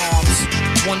underarms.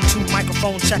 1-2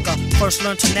 microphone checker. First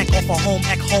learned to neck off a home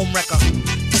ec home wrecker.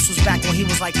 This was back when he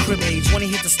was like crib age. When he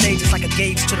hit the stage, it's like a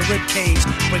gauge to the rib cage.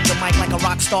 Break the mic like a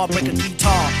rock star, break a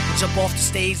guitar. And jump off the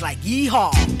stage like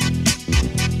yeehaw.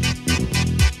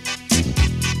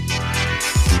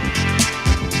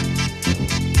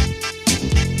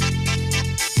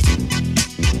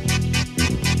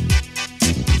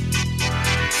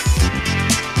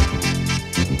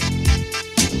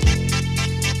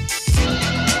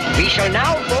 We shall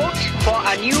now vote for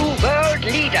a new world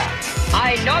leader.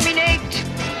 I nominate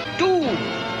Doom.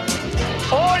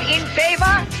 All in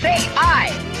favor, say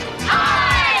aye.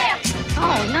 Aye!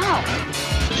 Oh no.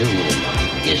 Doom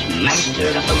is master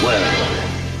of the world.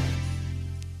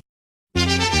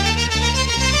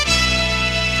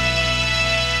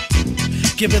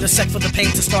 Give it a sec for the pain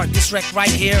to start. This wreck right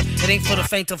here, it ain't for the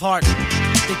faint of heart.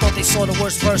 They thought they saw the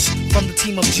worst verse from the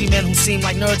team of G-men who seemed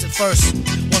like nerds at first.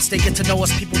 Once they get to know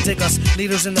us, people dig us.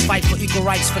 Leaders in the fight for equal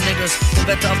rights for niggas.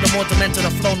 Inventor of the more demented, the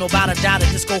flow, no doubt it.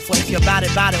 Just go for it if you're about it,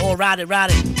 or ride it.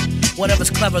 Whatever's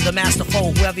clever, the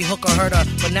masterful, whoever hook or hurt her.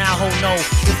 But now, ho, no.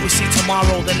 If we see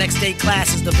tomorrow, the next day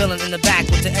class is the villain in the back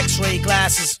with the x-ray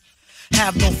glasses.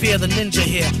 Have no fear, the ninja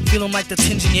here. Feeling like the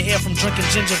tinge in your ear from drinking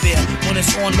ginger beer. When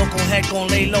it's on, local head gon'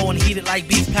 lay low and heat it like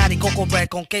beef patty, cocoa bread,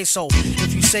 Kon Queso.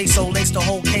 If you say so, lace the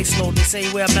whole caseload. They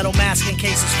say wear a metal mask in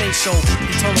case his face show.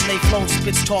 He told them they flows,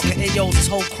 spits talking AOs. His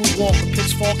whole crew walk with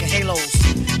pitchfork and halos.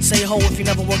 Say ho if you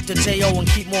never worked a J.O. and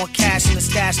keep more cash in the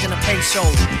stash than a pay show.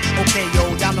 Okay,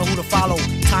 yo, y'all know who to follow.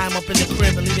 Tie him up in the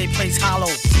crib and leave they place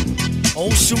hollow. Oh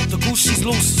shoot, the goose she's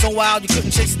loose, so wild you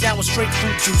couldn't chase it down with straight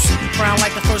fruit juice. Frown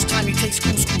like the first time you taste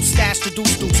couscous, stash the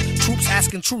deuce. Troops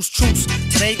asking truce.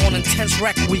 Today on Intense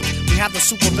Rec Week, we have the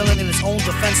super villain in his own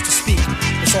defense to speak.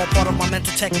 It's all part of my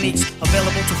mental techniques,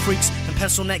 available to freaks and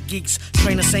pencil neck geeks.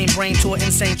 Train the same brain to an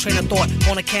insane train of thought.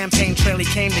 On a campaign trail he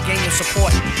came to gain your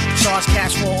support. Charge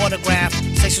cash for an autograph.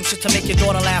 Say some shit to make your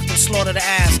daughter laugh and slaughter the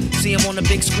ass. See him on the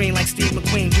big screen like Steve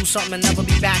McQueen. Do something and never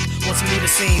be back once he leave the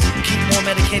scene. Keep more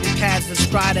medicated pads than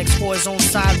Stridex for his own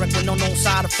side wreck with no known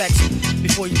side effects.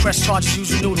 Before you press charges,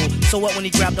 use your noodle. So what when he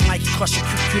grabbed the mic, he crushed your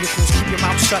cuticles. Keep your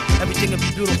mouth shut, everything will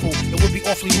be beautiful. It would be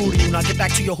awfully rude to you. Now get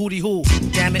back to your hootie hoo.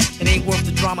 Damn it ain't worth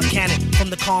the drama, can it? From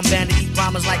the calm bandit, eat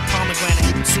rhymes like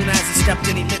pomegranate. Soon as he stepped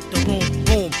in, he lit the room.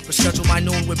 Boom, reschedule my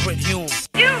noon with Brit Hume.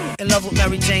 In love with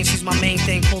Mary Jane, she's my main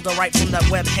thing. Pulled her right from that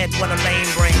web head, what a lame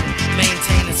brain.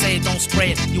 Maintain and say it, don't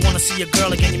spray it. You wanna see your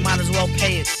girl again, you might as well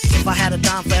pay it. If I had a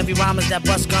dime for every rhymers that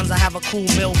bust guns, I have a cool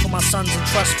mill for my sons and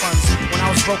trust funds. When I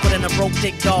was broker than a broke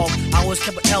dick dog, I always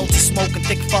kept an L to smoke and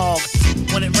thick fog.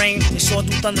 When it rained, it sure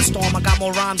do thunderstorm. I got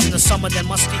more rhymes in the summer than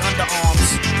musty underarms.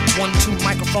 1-2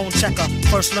 microphone checker.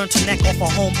 First learned to neck off a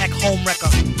home ec home wrecker.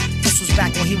 This was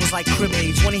back when he was like crib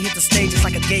age. When he hit the stage, it's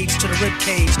like a gauge to the rib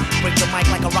cage. Break the mic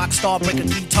like a rock star, break a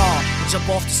guitar. And jump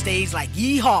off the stage like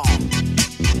yeehaw.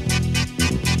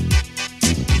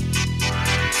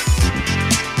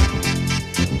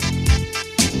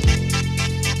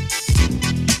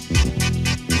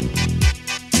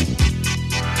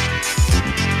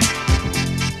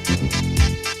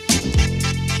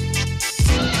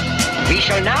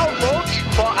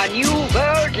 new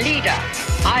world leader.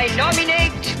 I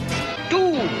nominate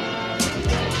Doom.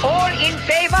 All in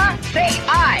favor, say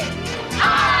aye.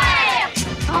 Aye!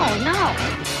 Oh no.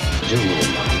 Doom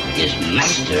is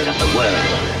master of the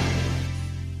world.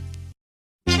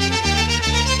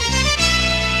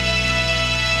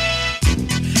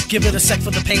 Give it a sec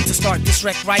for the pain to start. This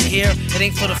wreck right here, it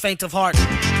ain't for the faint of heart.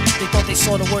 They thought they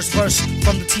saw the worst verse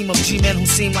from the team of G-men who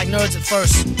seem like nerds at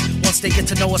first. Once they get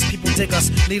to know us, people dig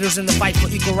us. Leaders in the fight for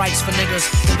equal rights for niggas.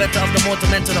 Inventor of the more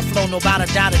demented, the flow, no doubt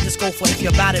it. Just go for it if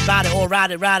you're about it, or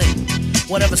ride it.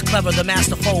 Whatever's clever, the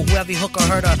masterful, whoever hook or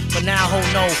hurt her. But now, ho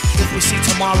no, if we see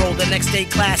tomorrow, the next day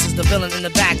class is the villain in the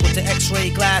back with the x-ray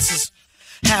glasses.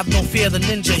 Have no fear, the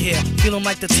ninja here. Feeling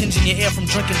like the tinge in your ear from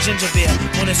drinking ginger beer.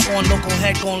 When it's on, local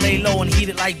head gon' lay low and heat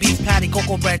it like beef patty,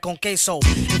 cocoa bread, Kon Queso.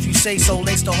 If you say so,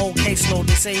 lace the whole caseload.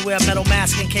 They say wear a metal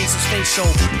mask in case his face show.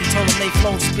 He told them they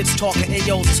flow, spits talking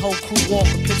AOs. His whole crew walk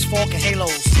with pitchfork and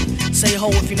halos. Say ho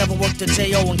if you never worked a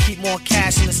J.O. and keep more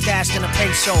cash in the stash than a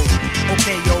pay show.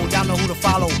 Okay, yo, y'all know who to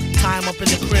follow. Tie him up in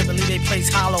the crib and leave they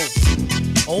place hollow.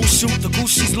 Oh shoot, the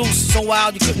goose she's loose, so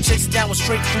wild you couldn't chase it down with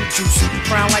straight fruit juice.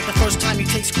 Frown like the first time you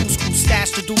taste couscous,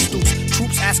 stash the deuce.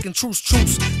 Troops asking truce.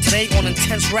 Today on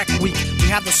Intense Rec Week, we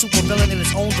have the super villain in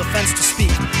his own defense to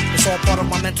speak. It's all part of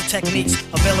my mental techniques,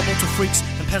 available to freaks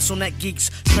and pencil neck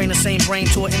geeks. Train the same brain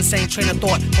to an insane train of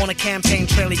thought. On a campaign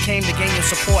trail he came to gain your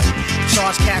support.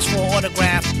 Charge cash for an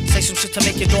autograph, say some shit to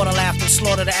make your daughter laugh and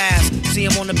slaughter the ass. See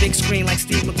him on the big screen like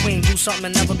Steve McQueen, do something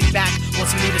and never be back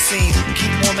once he leave the scene.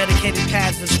 Keep more medicated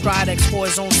pads than Stridex for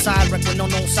his own side wreck with no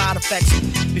known side effects.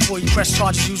 Before you press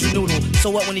charges, use your noodle. So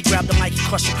what when he grab the mic, he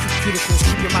crush your cuticles.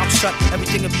 Keep your mouth shut,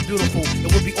 everything will be beautiful.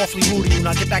 It would be awfully rude of you.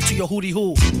 Now get back to your hootie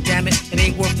hoo. Damn it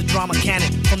ain't worth the drama, can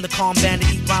it? From the calm band to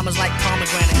eat rhymes like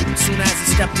pomegranate. Soon as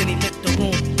he stepped in, he lit the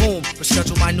room. Boom,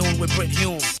 reschedule my noon with Brit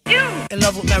Hume. In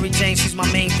love with Mary Jane, she's my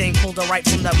main thing. Pulled her right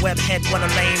from that web head, what a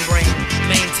lame brain.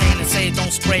 Maintain and say it,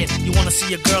 don't spray it. You wanna see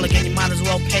your girl again, you might as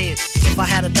well pay it. If I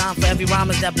had a dime for every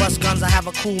rhymers that bust guns, I have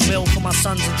a cool meal for my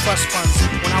sons and trust funds.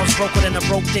 When I was broker than a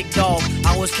broke dick dog,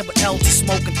 I always kept an L to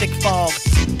smoke and thick fog.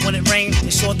 When it rained,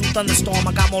 it sure do thunderstorm.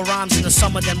 I got more rhymes in the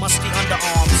summer than musty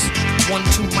underarms.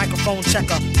 1-2 microphone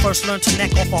checker, first learned to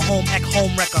neck off a home ec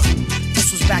home wrecker.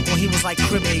 This was back when he was like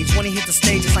crib age. When he hit the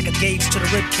stage, it's like a gauge to the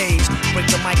rib cage. Break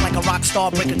the mic like a rock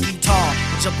star, break a guitar.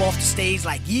 Jump off the stage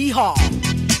like yeehaw.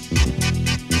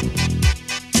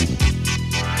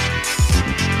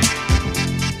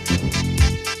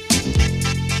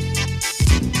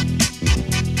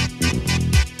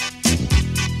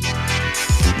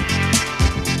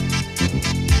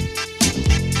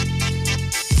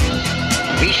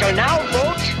 We shall now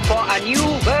vote for a new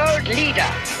world leader.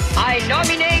 I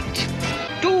nominate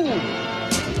Doom.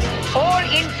 All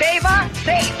in favor,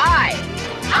 say aye.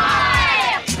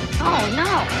 Aye! Oh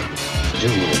no.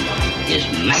 Doom is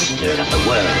master of the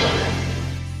world.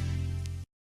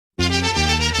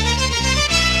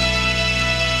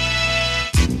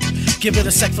 Give it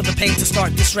a sec for the pain to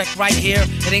start. This wreck right here,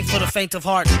 it ain't for the faint of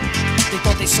heart. They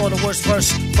thought they saw the worst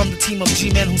verse from the team of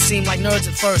G-men who seem like nerds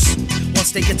at first.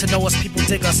 Once they get to know us, people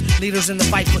dig us. Leaders in the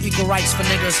fight for equal rights for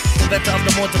niggas. Inventor of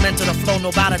the more demented, the flow,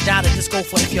 no doubt it. Just go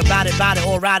for it if you're about it,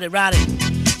 or ride it.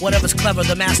 Whatever's clever,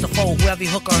 the masterful, whoever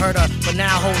hook or hurt her. But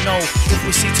now, ho no, if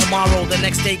we see tomorrow, the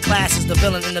next day class is the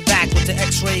villain in the back with the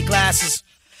x-ray glasses.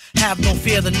 Have no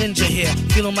fear, the ninja here.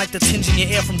 Feeling like the tinge in your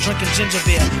ear from drinking ginger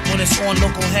beer. When it's on,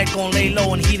 local head gon' lay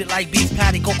low and heat it like beef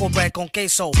patty, cocoa bread, Kon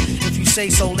Queso. If you say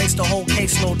so, lace the whole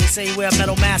caseload. They say wear a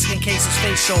metal mask in case his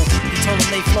face show. He told them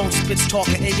they flow, spits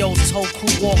talking AOs. His whole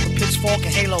crew walk with pitchfork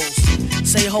and halos.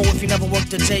 Say ho if you never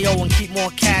worked a J.O. and keep more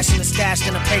cash in the stash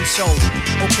than a pay show.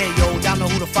 Okay, yo, y'all know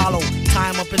who to follow. Tie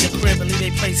him up in the crib and leave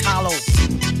they place hollow.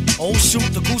 Oh shoot,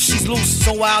 the goose she's loose,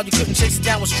 so wild you couldn't chase it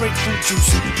down with straight fruit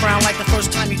juice. Frown like the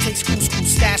first time you taste couscous,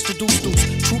 stash the deuce.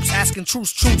 Troops asking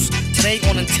truce. Today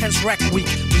on Intense Rec Week,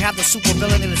 we have the super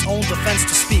villain in his own defense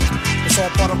to speak. It's all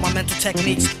part of my mental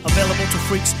techniques, available to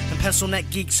freaks and pencil neck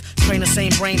geeks. Train the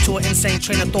same brain to an insane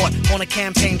train of thought. On a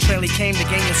campaign trail he came to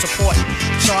gain your support.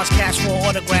 Charge cash for an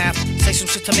autograph, say some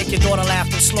shit to make your daughter laugh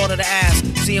and slaughter the ass.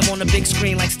 See him on the big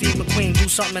screen like Steve McQueen, do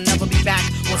something and never be back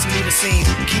once he leave the scene.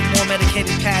 Keep more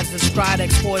medicated pads than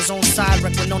Stridex for his own side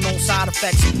wreck with no known side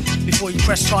effects. Before you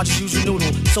press charges, use your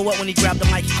noodle. So what when he grab the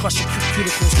mic, he crush your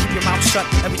cuticles. Keep your mouth shut,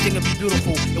 everything will be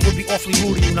beautiful. It would be awfully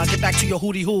rude of you. Now get back to your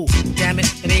hootie hoo. Damn it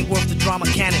ain't worth the drama,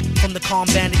 can it? From the calm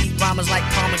band to eat rhymes like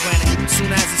pomegranate.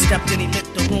 Soon as he stepped in, he lit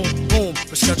the room. Boom,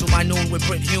 reschedule my noon with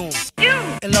Brit Hume.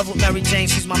 In love with Mary Jane,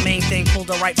 she's my main thing. Pulled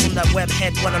her right from that web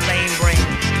head, what a lame brain.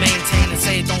 Maintain and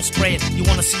say it, don't spray it. You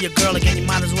wanna see your girl again, you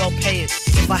might as well pay it.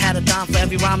 If I had a dime for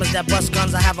every rhymers that bust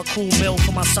guns, I have a cool mill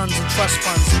for my sons and trust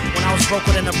funds. When I was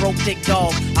broker than a broke dick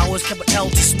dog, I always kept an L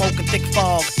to smoke and thick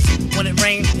fog. When it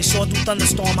rained, it sure through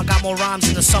thunderstorm. I got more rhymes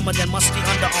in the summer than musty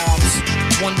underarms.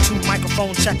 1-2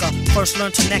 microphone checker. First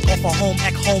learned to neck off a home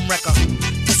ec home wrecker.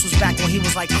 This was back when he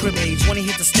was like crib age. When he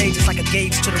hit the stage, it's like a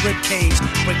gauge to the rib cage.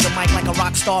 Break the mic like a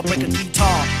rock star, break a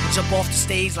guitar. And jump off the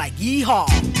stage like yeehaw.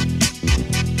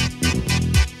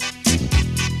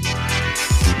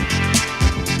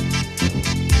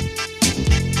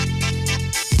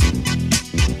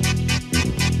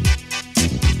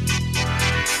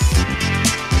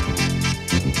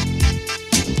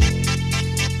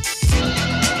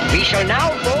 We shall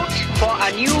now vote for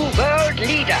a new world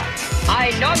leader.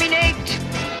 I nominate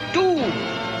Doom.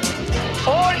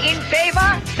 All in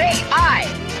favor, say aye.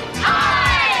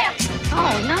 Aye!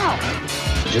 Oh, no.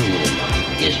 Doom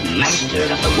is master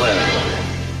of the world.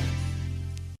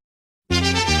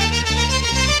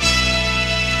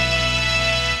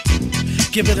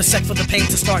 Give it a sec for the pain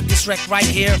to start. This wreck right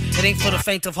here, it ain't for the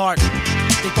faint of heart.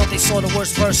 They thought they saw the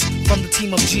worst verse from the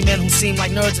team of G-men who seemed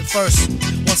like nerds at first.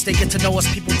 Once they get to know us,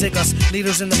 people dig us.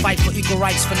 Leaders in the fight for equal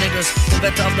rights for niggas.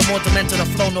 Inventor of the more demented, the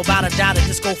flow, no doubt it.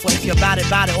 Just go for it if you're about it,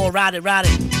 or ride it.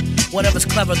 Whatever's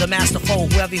clever, the masterful,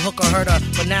 whoever hook or hurt her.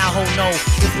 But now, ho, no.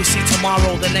 If we see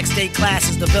tomorrow, the next day class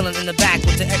is the villain in the back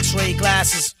with the x-ray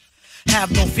glasses.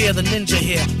 Have no fear, the ninja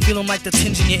here. Feeling like the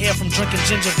tinge in your ear from drinking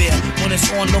ginger beer. When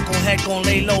it's on, local head gon'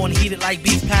 lay low and heat it like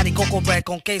beef patty, cocoa bread,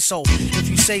 Kon Queso. If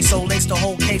you say so, lace the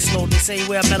whole caseload. They say he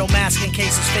wear a metal mask in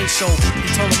case his face show.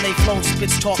 He told them they flow,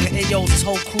 spits talking AOs. His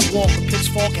whole crew walk with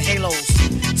pitchfork and halos.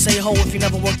 Say ho if you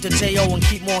never worked the J.O. and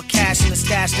keep more cash in the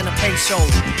stash than a pay show.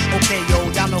 Okay, yo,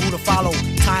 y'all know who to follow.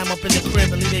 Tie him up in the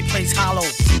crib and leave they place hollow.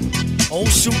 Oh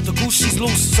shoot, the goose she's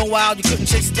loose. So wild you couldn't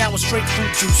chase it down with straight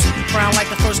fruit juice. Frown like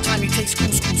the first time you taste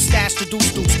couscous. Stash the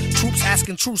deuce. Troops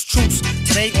asking truce.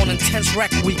 Today on Intense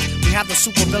Rec Week, we have the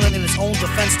super villain in his own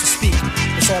defense to speak.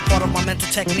 It's all part of my mental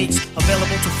techniques,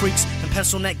 available to freaks and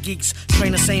pencil neck geeks.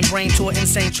 Train the same brain to an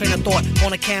insane train of thought.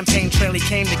 On a campaign trail he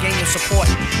came to gain your support.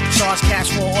 Charge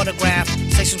cash for an autograph.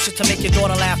 Say some shit to make your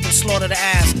daughter laugh and slaughter the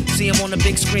ass. See him on the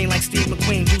big screen like Steve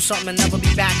McQueen. Do something and never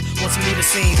be back once he leave the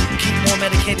scene. Keep more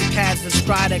medicated pads than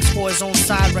Stridex for his own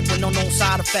side wreck with no known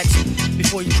side effects.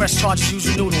 Before you press charges, use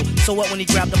your noodle. So what when he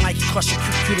grab the mic, he crush your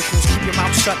cuticles. Keep your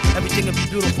mouth shut, everything will be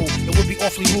beautiful. It would be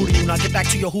awfully rude to you. Now get back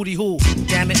to your hootie hoo.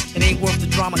 Damn it ain't worth the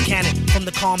drama, can it? From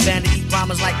the calm bandit, eat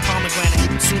rhymes like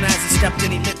pomegranate. Soon as he stepped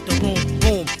in, he lit the room.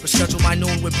 Boom, reschedule my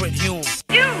noon with Brit Hume.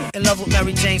 In love with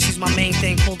Mary Jane, she's my main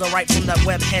thing. Pulled her right from that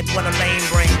web head, what a lame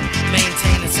brain.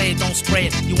 Maintain and say it, don't spray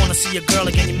it. You wanna see your girl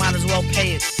again, you might as well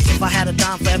pay it. If I had a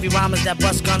dime for every rhymers that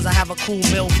bust guns, I have a cool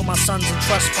mill for my sons and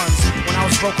trust funds. When I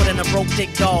was broker than a broke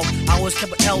dick dog, I always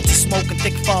kept an L to smoke and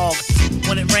thick fog.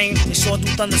 When it rained, it sure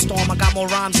through thunderstorm. I got more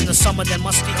rhymes in the summer than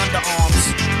musty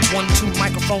underarms. 1-2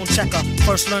 microphone checker.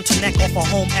 First learned to neck off a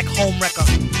home ec home wrecker.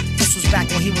 This was back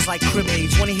when he was like crib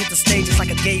age. When he hit the stage, it's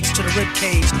like a gauge to the rib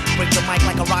cage. Break the mic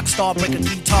like a rock star, break a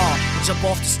guitar. And jump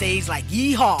off the stage like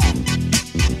yeehaw.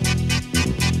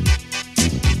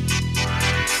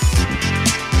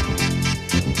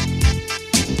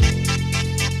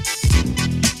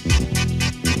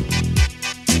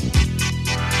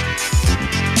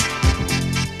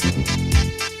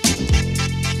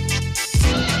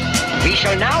 We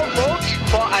shall now vote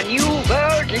for a new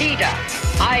world leader.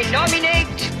 I nominate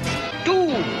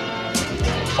Doom.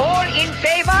 All in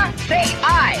favor, say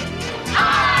aye.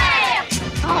 Aye!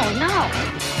 Oh, no.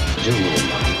 Doom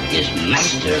is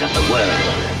master of the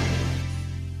world.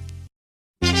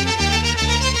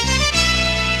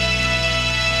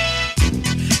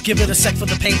 Give it a sec for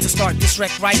the pain to start. This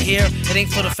wreck right here, it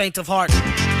ain't for the faint of heart.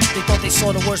 They thought they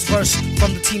saw the worst verse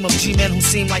from the team of G-men who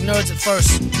seemed like nerds at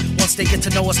first. Once they get to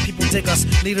know us, people dig us.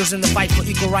 Leaders in the fight for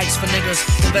equal rights for niggas.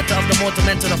 Inventor of the more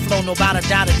demented, the flow, no doubt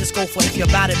it. Just go for it if you're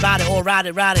about it, or ride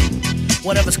it.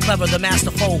 Whatever's clever, the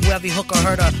masterful, whoever hook or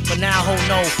hurt her. But now, ho,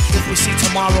 no. If we see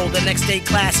tomorrow, the next day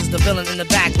class is the villain in the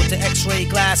back with the x-ray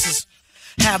glasses.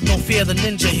 Have no fear, the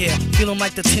ninja here. Feeling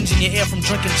like the tinge in your ear from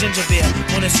drinking ginger beer.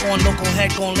 When it's on, local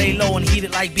head gon' lay low and heat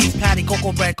it like beef patty,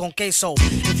 cocoa bread, Kon Queso.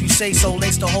 If you say so,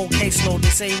 lace the whole caseload. They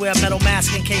say he wear a metal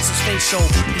mask in case his face show.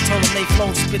 He told them they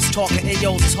flow, spits talking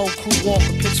AOs. His whole crew walk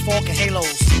with pitchfork and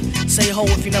halos. Say ho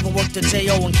if you never worked the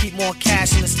J.O. and keep more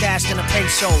cash in the stash than a pay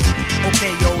show.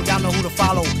 Okay, yo, y'all know who to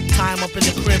follow. Tie him up in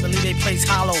the crib and leave they place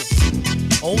hollow.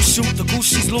 Oh shoot, the goose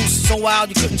she's loose. So wild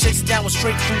you couldn't chase it down with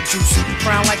straight fruit juice.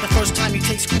 Frown like the first time you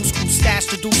taste couscous. Stash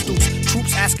the deuce.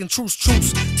 Troops asking asking truce.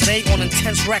 Today on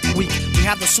Intense Rec Week, we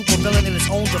have the supervillain in his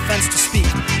own defense to speak.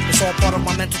 It's all part of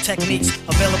my mental techniques,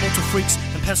 available to freaks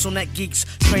and pencil neck geeks.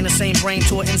 Train the same brain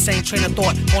to an insane train of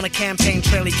thought. On a campaign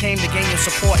trail he came to gain your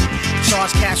support.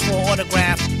 Charge cash for an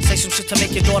autograph. Say some shit to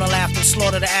make your daughter laugh and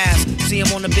slaughter the ass. See him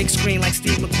on the big screen like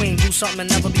Steve McQueen. Do something and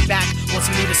never be back once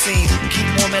he leave the scene. Keep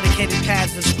more medicated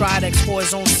pads than Stridex for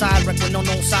his own side wreck with no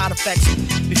known side effects.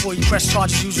 Before you press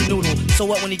charges, use your noodle. So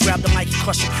what when he grab the mic, he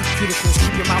crush your cuticles.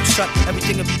 Keep your mouth shut,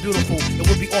 everything will be beautiful. It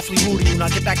would be awfully rude to you. Now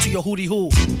get back to your hootie hoo.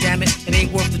 Damn it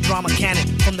ain't worth the drama, can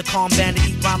it? From the calm bandit,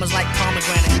 eat rhymes like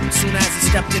pomegranate. As soon as he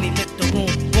stepped in, he lit the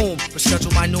room. Boom,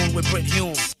 reschedule my noon with Brit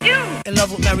Hume. In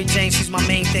love with Mary Jane, she's my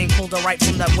main thing. Pulled her right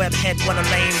from that web head, what a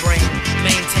lame brain.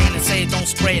 Maintain and say it, don't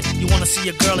spray it. You wanna see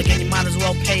your girl again, you might as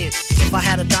well pay it. If I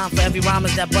had a dime for every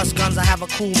rhymers that bust guns, I have a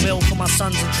cool mill for my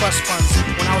sons and trust funds.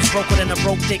 When I was broker than a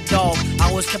broke dick dog, I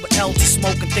always kept an L to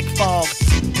smoke and thick fog.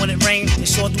 When it rained, it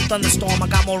sure do thunderstorm. I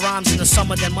got more rhymes in the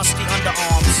summer than musty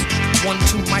underarms.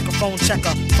 1-2 microphone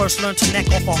checker. First learned to neck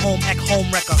off a home ec home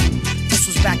wrecker. This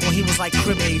was back when he was like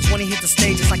crib age. When he hit the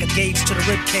stage, it's like a gauge to the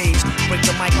rib cage. Break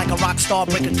the mic like a rock star,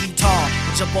 break a guitar.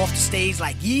 Jump off the stage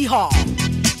like yeehaw.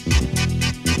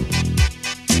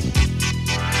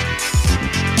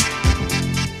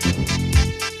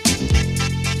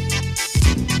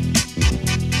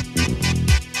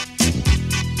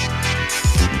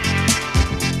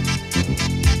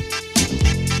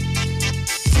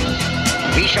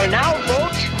 We shall now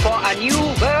vote for a new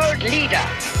world leader.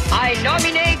 I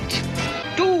nominate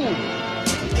Doom.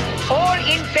 All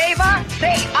in favor,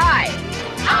 say aye.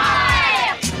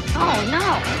 Aye! Oh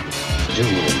no.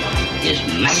 Doom is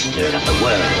master of the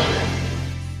world.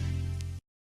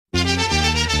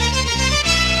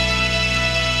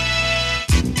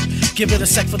 Give it a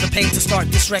sec for the pain to start.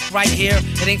 This wreck right here,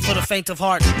 it ain't for the faint of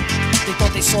heart. They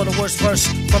thought they saw the worst verse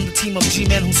from the team of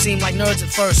G-men who seemed like nerds at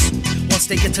first. Once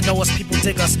they get to know us, people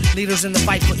dig us. Leaders in the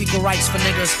fight for equal rights for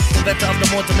niggas. Inventor of the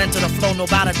more demented, the flow,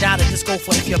 nobody doubt it. Just go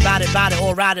for it if you're about it,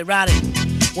 or ride it.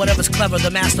 Whatever's clever, the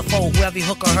masterful, whoever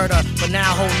hook or hurt her. But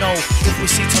now, ho no, if we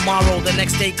see tomorrow, the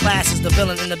next day class is the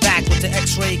villain in the back with the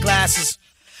x-ray glasses.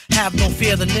 Have no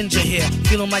fear, the ninja here.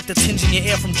 Feeling like the tinge in your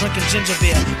ear from drinking ginger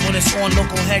beer. When it's on,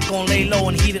 local head gon' lay low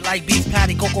and heat it like beef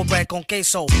patty, cocoa bread, Kon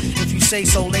Queso. If you say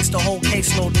so, lace the whole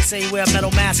caseload. They say wear a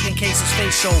metal mask in case his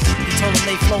face show. He told them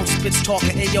they flows, spits talking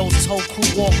AOs. His whole crew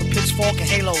walk with pitchfork and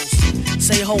halos.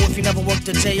 Say ho if you never worked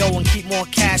a J.O. and keep more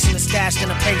cash in the stash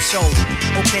than a pay show.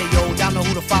 Okay, yo, y'all know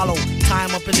who to follow. Tie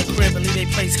him up in the crib and leave they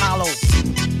place hollow.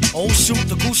 Oh shoot,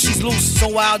 the goose she's loose. So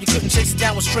wild you couldn't chase it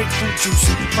down with straight fruit juice.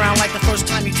 Frown like the first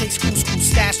time you taste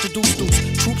couscous. Stash the deuce.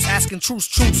 Troops asking truce.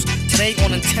 Today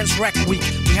on Intense Rec Week,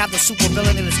 we have the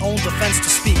supervillain in his own defense to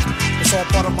speak. It's all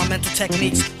part of my mental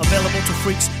techniques, available to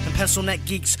freaks and pencil neck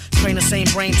geeks. Train the same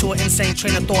brain to an insane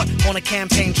train of thought. On a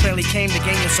campaign trail he came to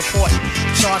gain your support.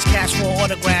 Charge cash for an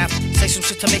autograph. Say some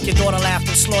shit to make your daughter laugh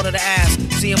and slaughter the ass.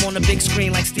 See him on the big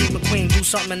screen like Steve McQueen. Do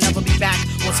something and never be back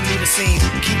once he leave the scene.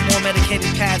 Keep more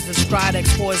medicated pads than Stridex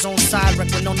for his own side wreck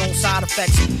with no known side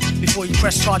effects. Before you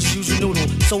press charges, use your noodle.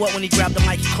 So what when he grab the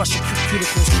mic, he crush your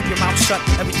cuticles. Keep your mouth shut,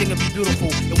 everything will be beautiful.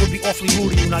 It would be awfully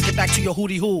rude to you. Now get back to your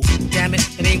hootie hoo. Damn it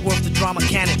ain't worth the drama,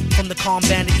 can it? From the calm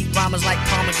bandit, eat rhymes like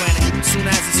pomegranate. As soon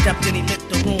as he stepped in, he lit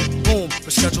the room. Boom,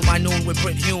 reschedule my noon with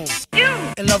Brit Hume.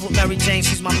 In love with Mary Jane,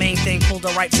 she's my main thing. Pulled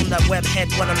her right from that web head,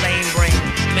 what a lame brain.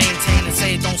 Maintain and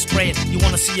say it, don't spray it. You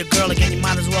wanna see your girl again, you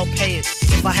might as well pay it.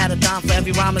 If I had a dime for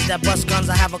every rhymers that bust guns,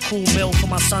 I have a cool mill for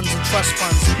my sons and trust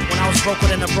funds. When I was broker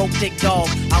than a broke dick dog,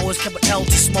 I always kept an L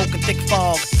to smoke and thick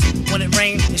fog. When it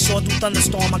rained, it sure do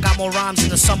thunderstorm. I got more rhymes in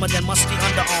the summer than musty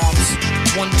underarms.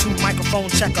 1-2 microphone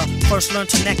checker. First learned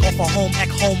to neck off a home ec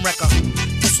home wrecker.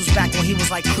 This was back when he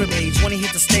was like crib age. When he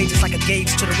hit the stage, it's like a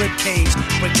gauge to the rib cage.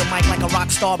 Break the mic like a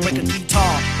rock star, break a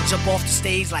guitar. Jump off the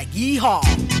stage like yeehaw.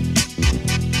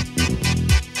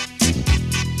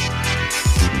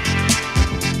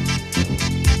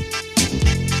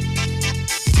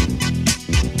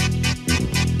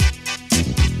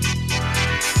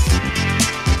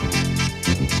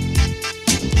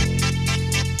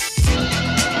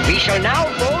 We shall now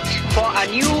vote for a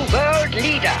new world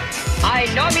leader. I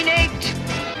nominate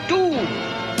Doom.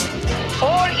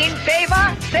 All in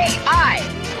favor, say aye.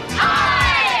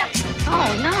 Aye!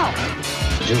 Oh no.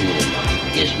 Doom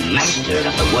is master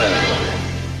of the world.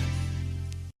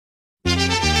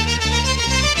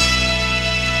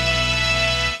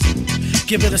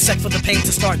 Give it a sec for the pain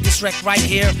to start. This wreck right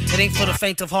here, it ain't for the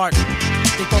faint of heart.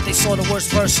 They thought they saw the worst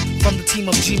verse from the team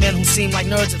of G-men who seemed like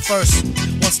nerds at first.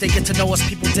 Once Once they get to know us,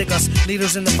 people dig us.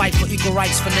 Leaders in the fight for equal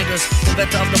rights for niggas.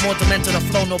 Inventor of the more demented, the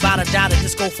flow, nobody doubt it.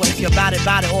 Just go for it if you're about it,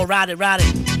 or ride it.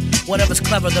 Whatever's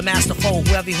clever, the masterful,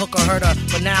 whoever he hook or hurt her.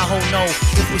 But now, ho, no.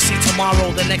 If we see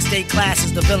tomorrow, the next day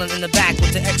classes, the villain in the back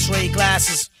with the x-ray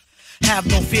glasses. Have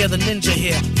no fear, the ninja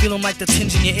here. Feeling like the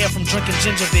tinge in your ear from drinking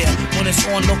ginger beer. When it's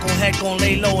on, local head gon'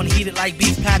 lay low and heat it like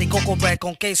beef patty, cocoa bread,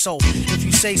 Kon Queso. If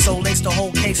you say so, lace the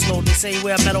whole caseload. They say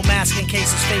wear a metal mask in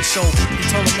case his face show. He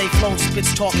told them they flow,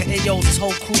 spits talking Ayos. His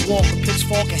whole crew walk with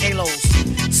pitchfork and halos.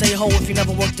 Say ho if you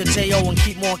never worked a J.O. and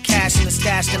keep more cash in the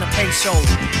stash than a pay show.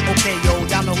 Okay, yo,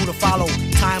 y'all know who to follow.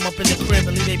 Tie him up in the crib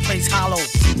and leave they place hollow.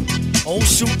 Oh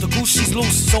shoot, the goose she's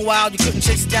loose. So wild you couldn't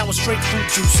chase it down with straight fruit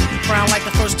juice. Frown like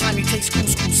the first time you taste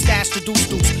couscous. Stash the deuce.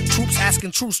 Troops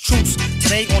asking truce.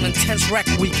 Today on Intense Rec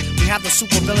Week, we have the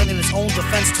super villain in his own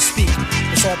defense to speak.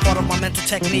 It's all part of my mental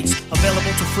techniques,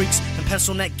 available to freaks and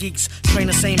pencil neck geeks. Train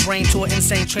the same brain to an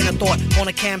insane train of thought. On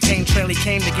a campaign trail he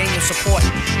came to gain your support.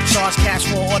 Charge cash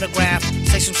for an autograph.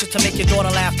 Say some shit to make your daughter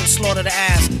laugh and slaughter the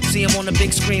ass. See him on the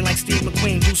big screen like Steve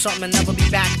McQueen. Do something and never be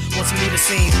back once he leave the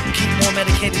scene. Keep more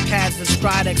medicated pads than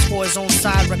Stridex for his own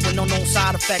side wreck with no known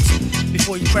side effects.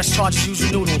 Before you press charges, use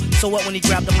your noodle. So what when he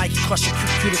grabbed the mic, he crushed your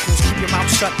cuticles. Keep your mouth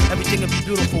shut, everything will be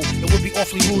beautiful. It would be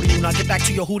awfully rude to you. Now get back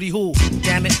to your hootie hoo.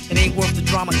 Damn it ain't worth the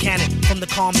drama, can it? From the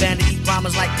calm band to eat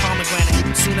rhymes like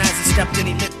pomegranate. Soon as he stepped in,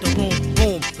 he lit the room.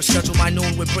 Boom, reschedule my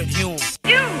noon with Brit Hume.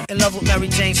 In love with Mary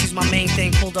Jane, she's my main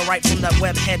thing. Pulled her right from that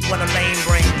web head, what a lame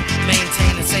brain.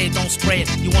 Maintain and say it, don't spray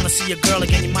it. You wanna see your girl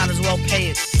again, you might as well pay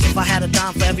it. If I had a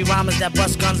dime for every rhymers that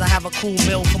bust guns, I have a cool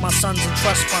meal for my sons and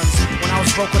trust funds. When I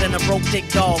was broker than a broke dick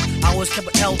dog, I always kept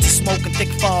an L to smoke and thick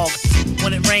fog.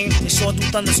 When it rained, it sure do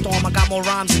thunderstorm. I got more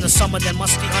rhymes in the summer than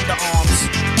musty underarms.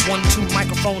 1-2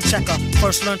 microphone checker.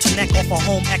 First learned to neck off a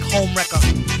home ec home wrecker.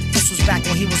 This was back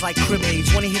when he was like crib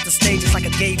age. When he hit the stage, it's like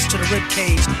a gauge to the rib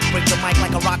cage. Break the mic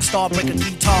like a rock star, break a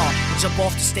guitar, and jump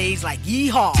off the stage like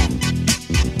yeehaw.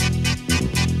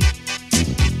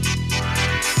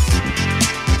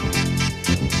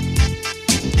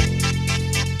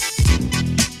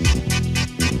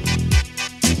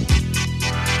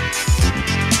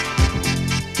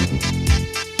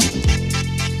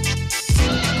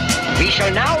 We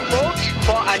shall now vote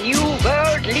for a new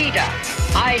world leader.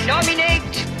 I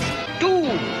nominate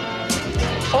Doom.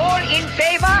 All in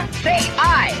favor, say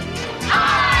aye.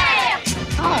 Aye!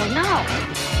 Oh, no.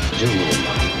 Doom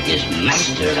is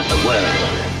master of the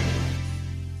world.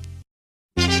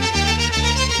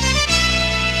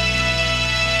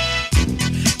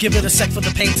 Give it a sec for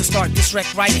the pain to start. This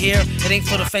wreck right here, it ain't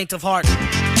for the faint of heart.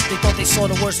 They thought they saw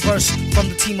the worst verse from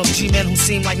the team of G-men who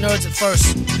seemed like nerds at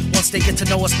first. Once they get to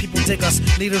know us, people dig us.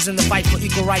 Leaders in the fight for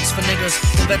equal rights for niggas.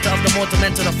 Inventor of the more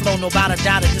demented, the flow, nobody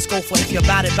doubt it. Just go for it if you're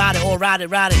about it, or ride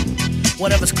it.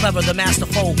 Whatever's clever, the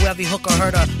masterful, whoever he hook or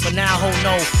hurt her. But now, ho,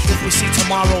 no. If we see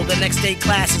tomorrow, the next day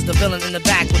classes, the villain in the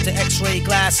back with the x-ray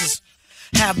glasses.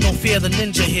 Have no fear, the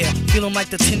ninja here. Feeling like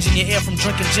the tinge in your ear from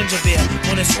drinking ginger beer.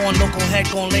 When it's on, local head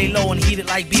gon' lay low and heat it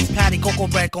like beef patty, cocoa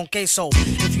bread, Kon Queso.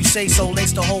 If you say so,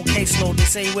 lace the whole caseload. They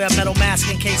say wear a metal mask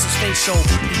in case his face show.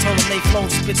 He told them they flow,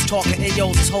 spits talking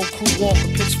Ayos. His whole crew walk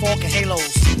with pitchfork and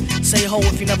halos. Say ho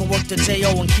if you never worked a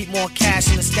J.O. and keep more cash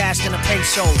in the stash than a pay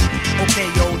show. Okay,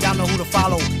 yo, y'all know who to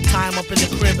follow. Tie him up in the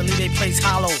crib and leave they place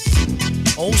hollow.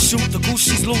 Oh shoot, the goose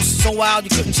she's loose. So wild you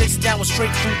couldn't chase it down with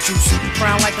straight fruit juice.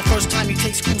 Frown like the first time you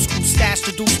taste couscous. Stash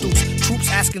the deuce. Troops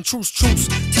asking truce.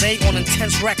 Today on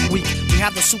Intense Rec Week, we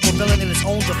have the super villain in his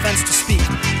own defense to speak.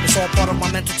 It's all part of my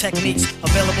mental techniques,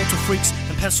 available to freaks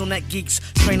and pencil neck geeks.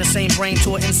 Train the same brain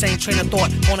to an insane train of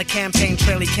thought. On a campaign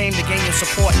trail he came to gain your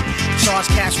support. Charge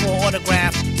cash for an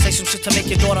autograph. Say some shit to make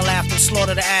your daughter laugh and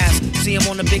slaughter the ass. See him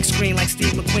on the big screen like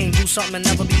Steve McQueen. Do something and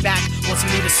never be back once he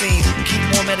leave the scene. Keep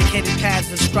more medicated pads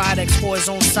than Stridex for his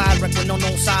own side wreck with no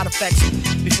known side effects.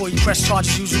 Before you press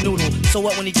charges, use your noodle. So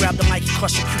what when he grabbed the mic, he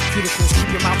crushed your cuticles.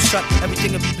 Keep your mouth shut,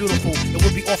 everything will be beautiful. It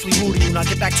would be awfully rude to you. Now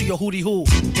get back to your hootie hoo.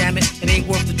 Damn it ain't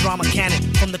worth the drama, can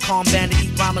it? From the calm band to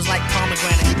eat rhymes like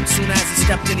pomegranate. Soon as he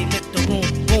stepped in, he lit the room.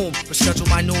 Boom, reschedule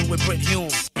my noon with Brit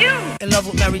Hume. In love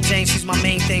with Mary Jane, she's my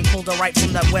main thing. Pulled her right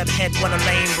from that web head, what a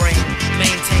lame brain.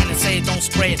 Maintain and say it, don't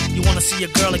spray it. You wanna see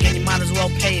your girl again, you might as well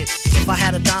pay it. If I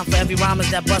had a dime for every rhymers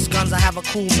that bust guns, I have a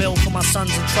cool meal for my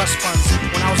sons and trust funds.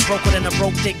 When I was broker than a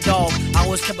broke dick dog, I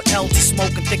always kept an L to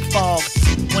smoke and thick fog.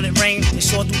 When it rained, it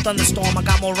sure do thunderstorm. I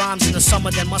got more rhymes in the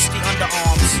summer than musty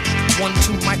underarms.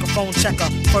 1-2 microphone checker.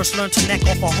 First learned to neck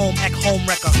off a home ec home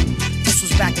wrecker. This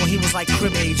was back when he was like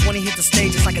crib age. When he hit the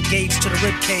stage, it's like a gauge to the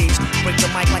rib cage. Break the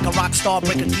mic like a rock star,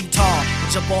 break a guitar,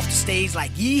 jump off the stage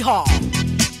like yeehaw.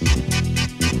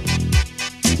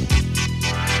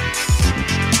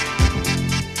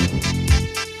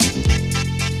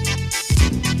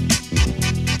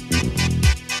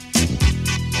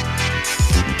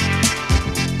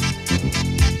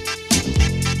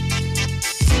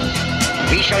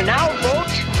 shall now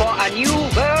vote for a new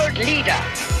world leader.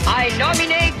 I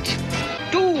nominate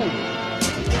Doom.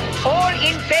 All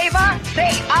in favor,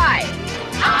 say aye.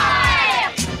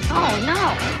 Aye! Oh, no.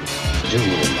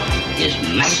 Doom is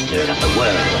master of the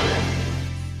world.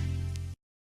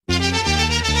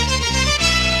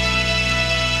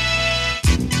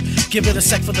 Give it a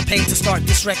sec for the pain to start.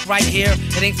 This wreck right here,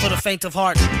 it ain't for the faint of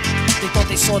heart. They thought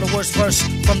they saw the worst verse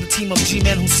from the team of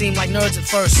G-men who seem like nerds at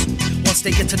first. Once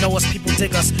they get to know us, people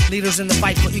dig us. Leaders in the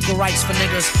fight for equal rights for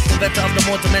niggas. Inventor of the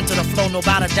more demented the flow,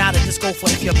 nobody doubt it. Just go for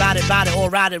it if you're about it, or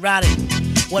ride it.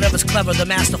 Whatever's clever, the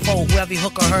masterful, whoever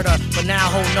hook or hurt her. But now,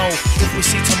 ho no, if we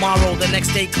see tomorrow, the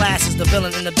next day class is the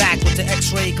villain in the back with the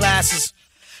x-ray glasses.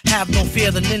 Have no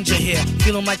fear, the ninja here.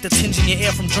 Feeling like the tinge in your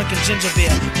ear from drinking ginger beer.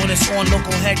 When it's on,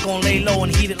 local head gon' lay low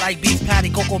and heat it like beef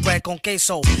patty, cocoa bread, Kon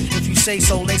Queso. If you say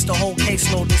so, lace the whole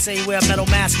caseload. They say wear a metal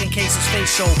mask in case his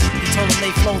face show. He told them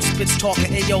they flow, spits talking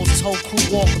AOs. His whole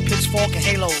crew walk with pitchfork and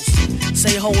halos.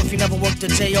 Say ho if you never worked a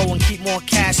J.O. and keep more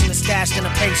cash in the stash than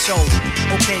a pay show.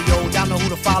 Okay, yo, y'all know who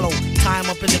to follow. Tie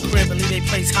him up in the crib and leave they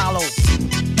place hollow.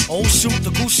 Oh shoot,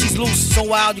 the goose she's loose. So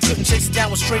wild you couldn't chase it down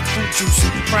with straight fruit juice.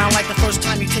 Frown like the first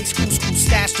time you taste couscous.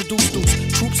 Stash the deuce.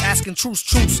 Troops asking truce.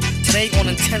 Today on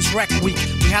Intense Wreck Week,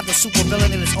 we have the super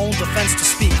villain in his own defense to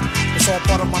speak. It's all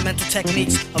part of my mental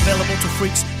techniques, available to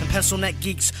freaks and pencil neck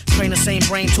geeks. Train the same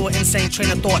brain to an insane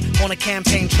train of thought. On a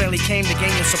campaign trail he came to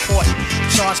gain your support.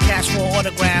 Charge cash for an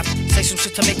autograph. Say some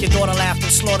shit to make your daughter laugh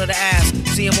and slaughter the ass.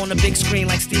 See him on the big screen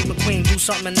like Steve McQueen. Do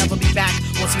something and never be back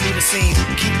once he leave the scene.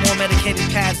 Keep more medicated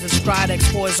pads than Stridex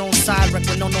for his own side wreck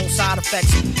with no known side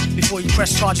effects. Before you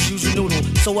press charges, use your noodle.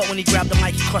 So what when he grab the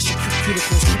mic, he crush your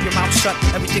cuticles. Keep your mouth shut,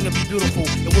 everything will be beautiful.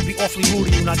 It would be awfully rude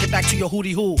to you. Now get back to your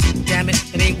hootie hoo. Damn it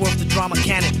ain't worth the drama,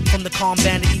 can it? From the calm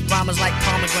bandit, eat rhymes like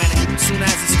pomegranate. Soon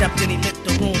as he stepped in, he lit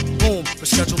the room. Boom,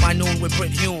 reschedule my noon with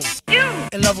Brit Hume.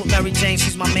 In love with Mary Jane,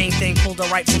 she's my main thing. Pulled her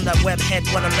right from that web head,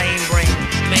 what a lame brain.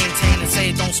 Maintain and say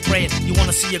it, don't spray it. You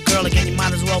wanna see your girl again, you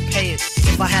might as well pay it.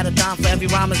 If I had a dime for every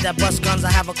rhymers that bust guns,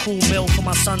 I have a cool mill for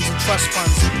my sons and trust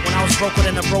funds. When I was broker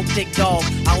than a broke dick dog,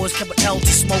 I always kept an L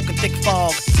to smoke and thick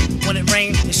fog. When it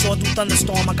rained, it sure through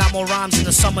thunderstorm. I got more rhymes in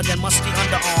the summer than musty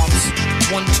underarms.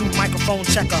 1-2 microphone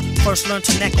checker. First learned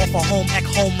to neck off a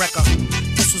home wrecker.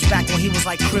 This was back when he was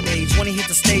like crib age. When he hit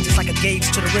the stage, it's like a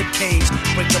gauge to the rib cage.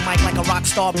 Break the mic like a rock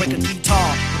star, break a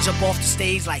guitar. And jump off the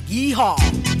stage like yeehaw.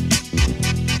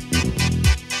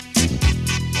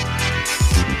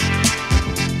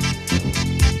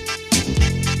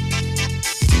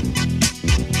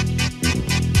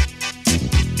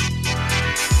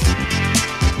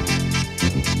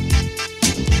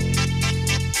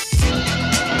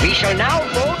 We shall now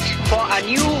vote for a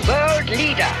new world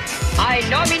leader. I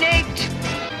nominate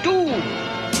Doom.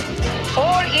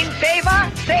 All in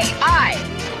favor, say aye.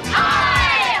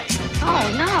 Aye! Oh,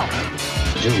 no.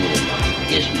 Doom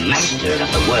is master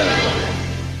of the world.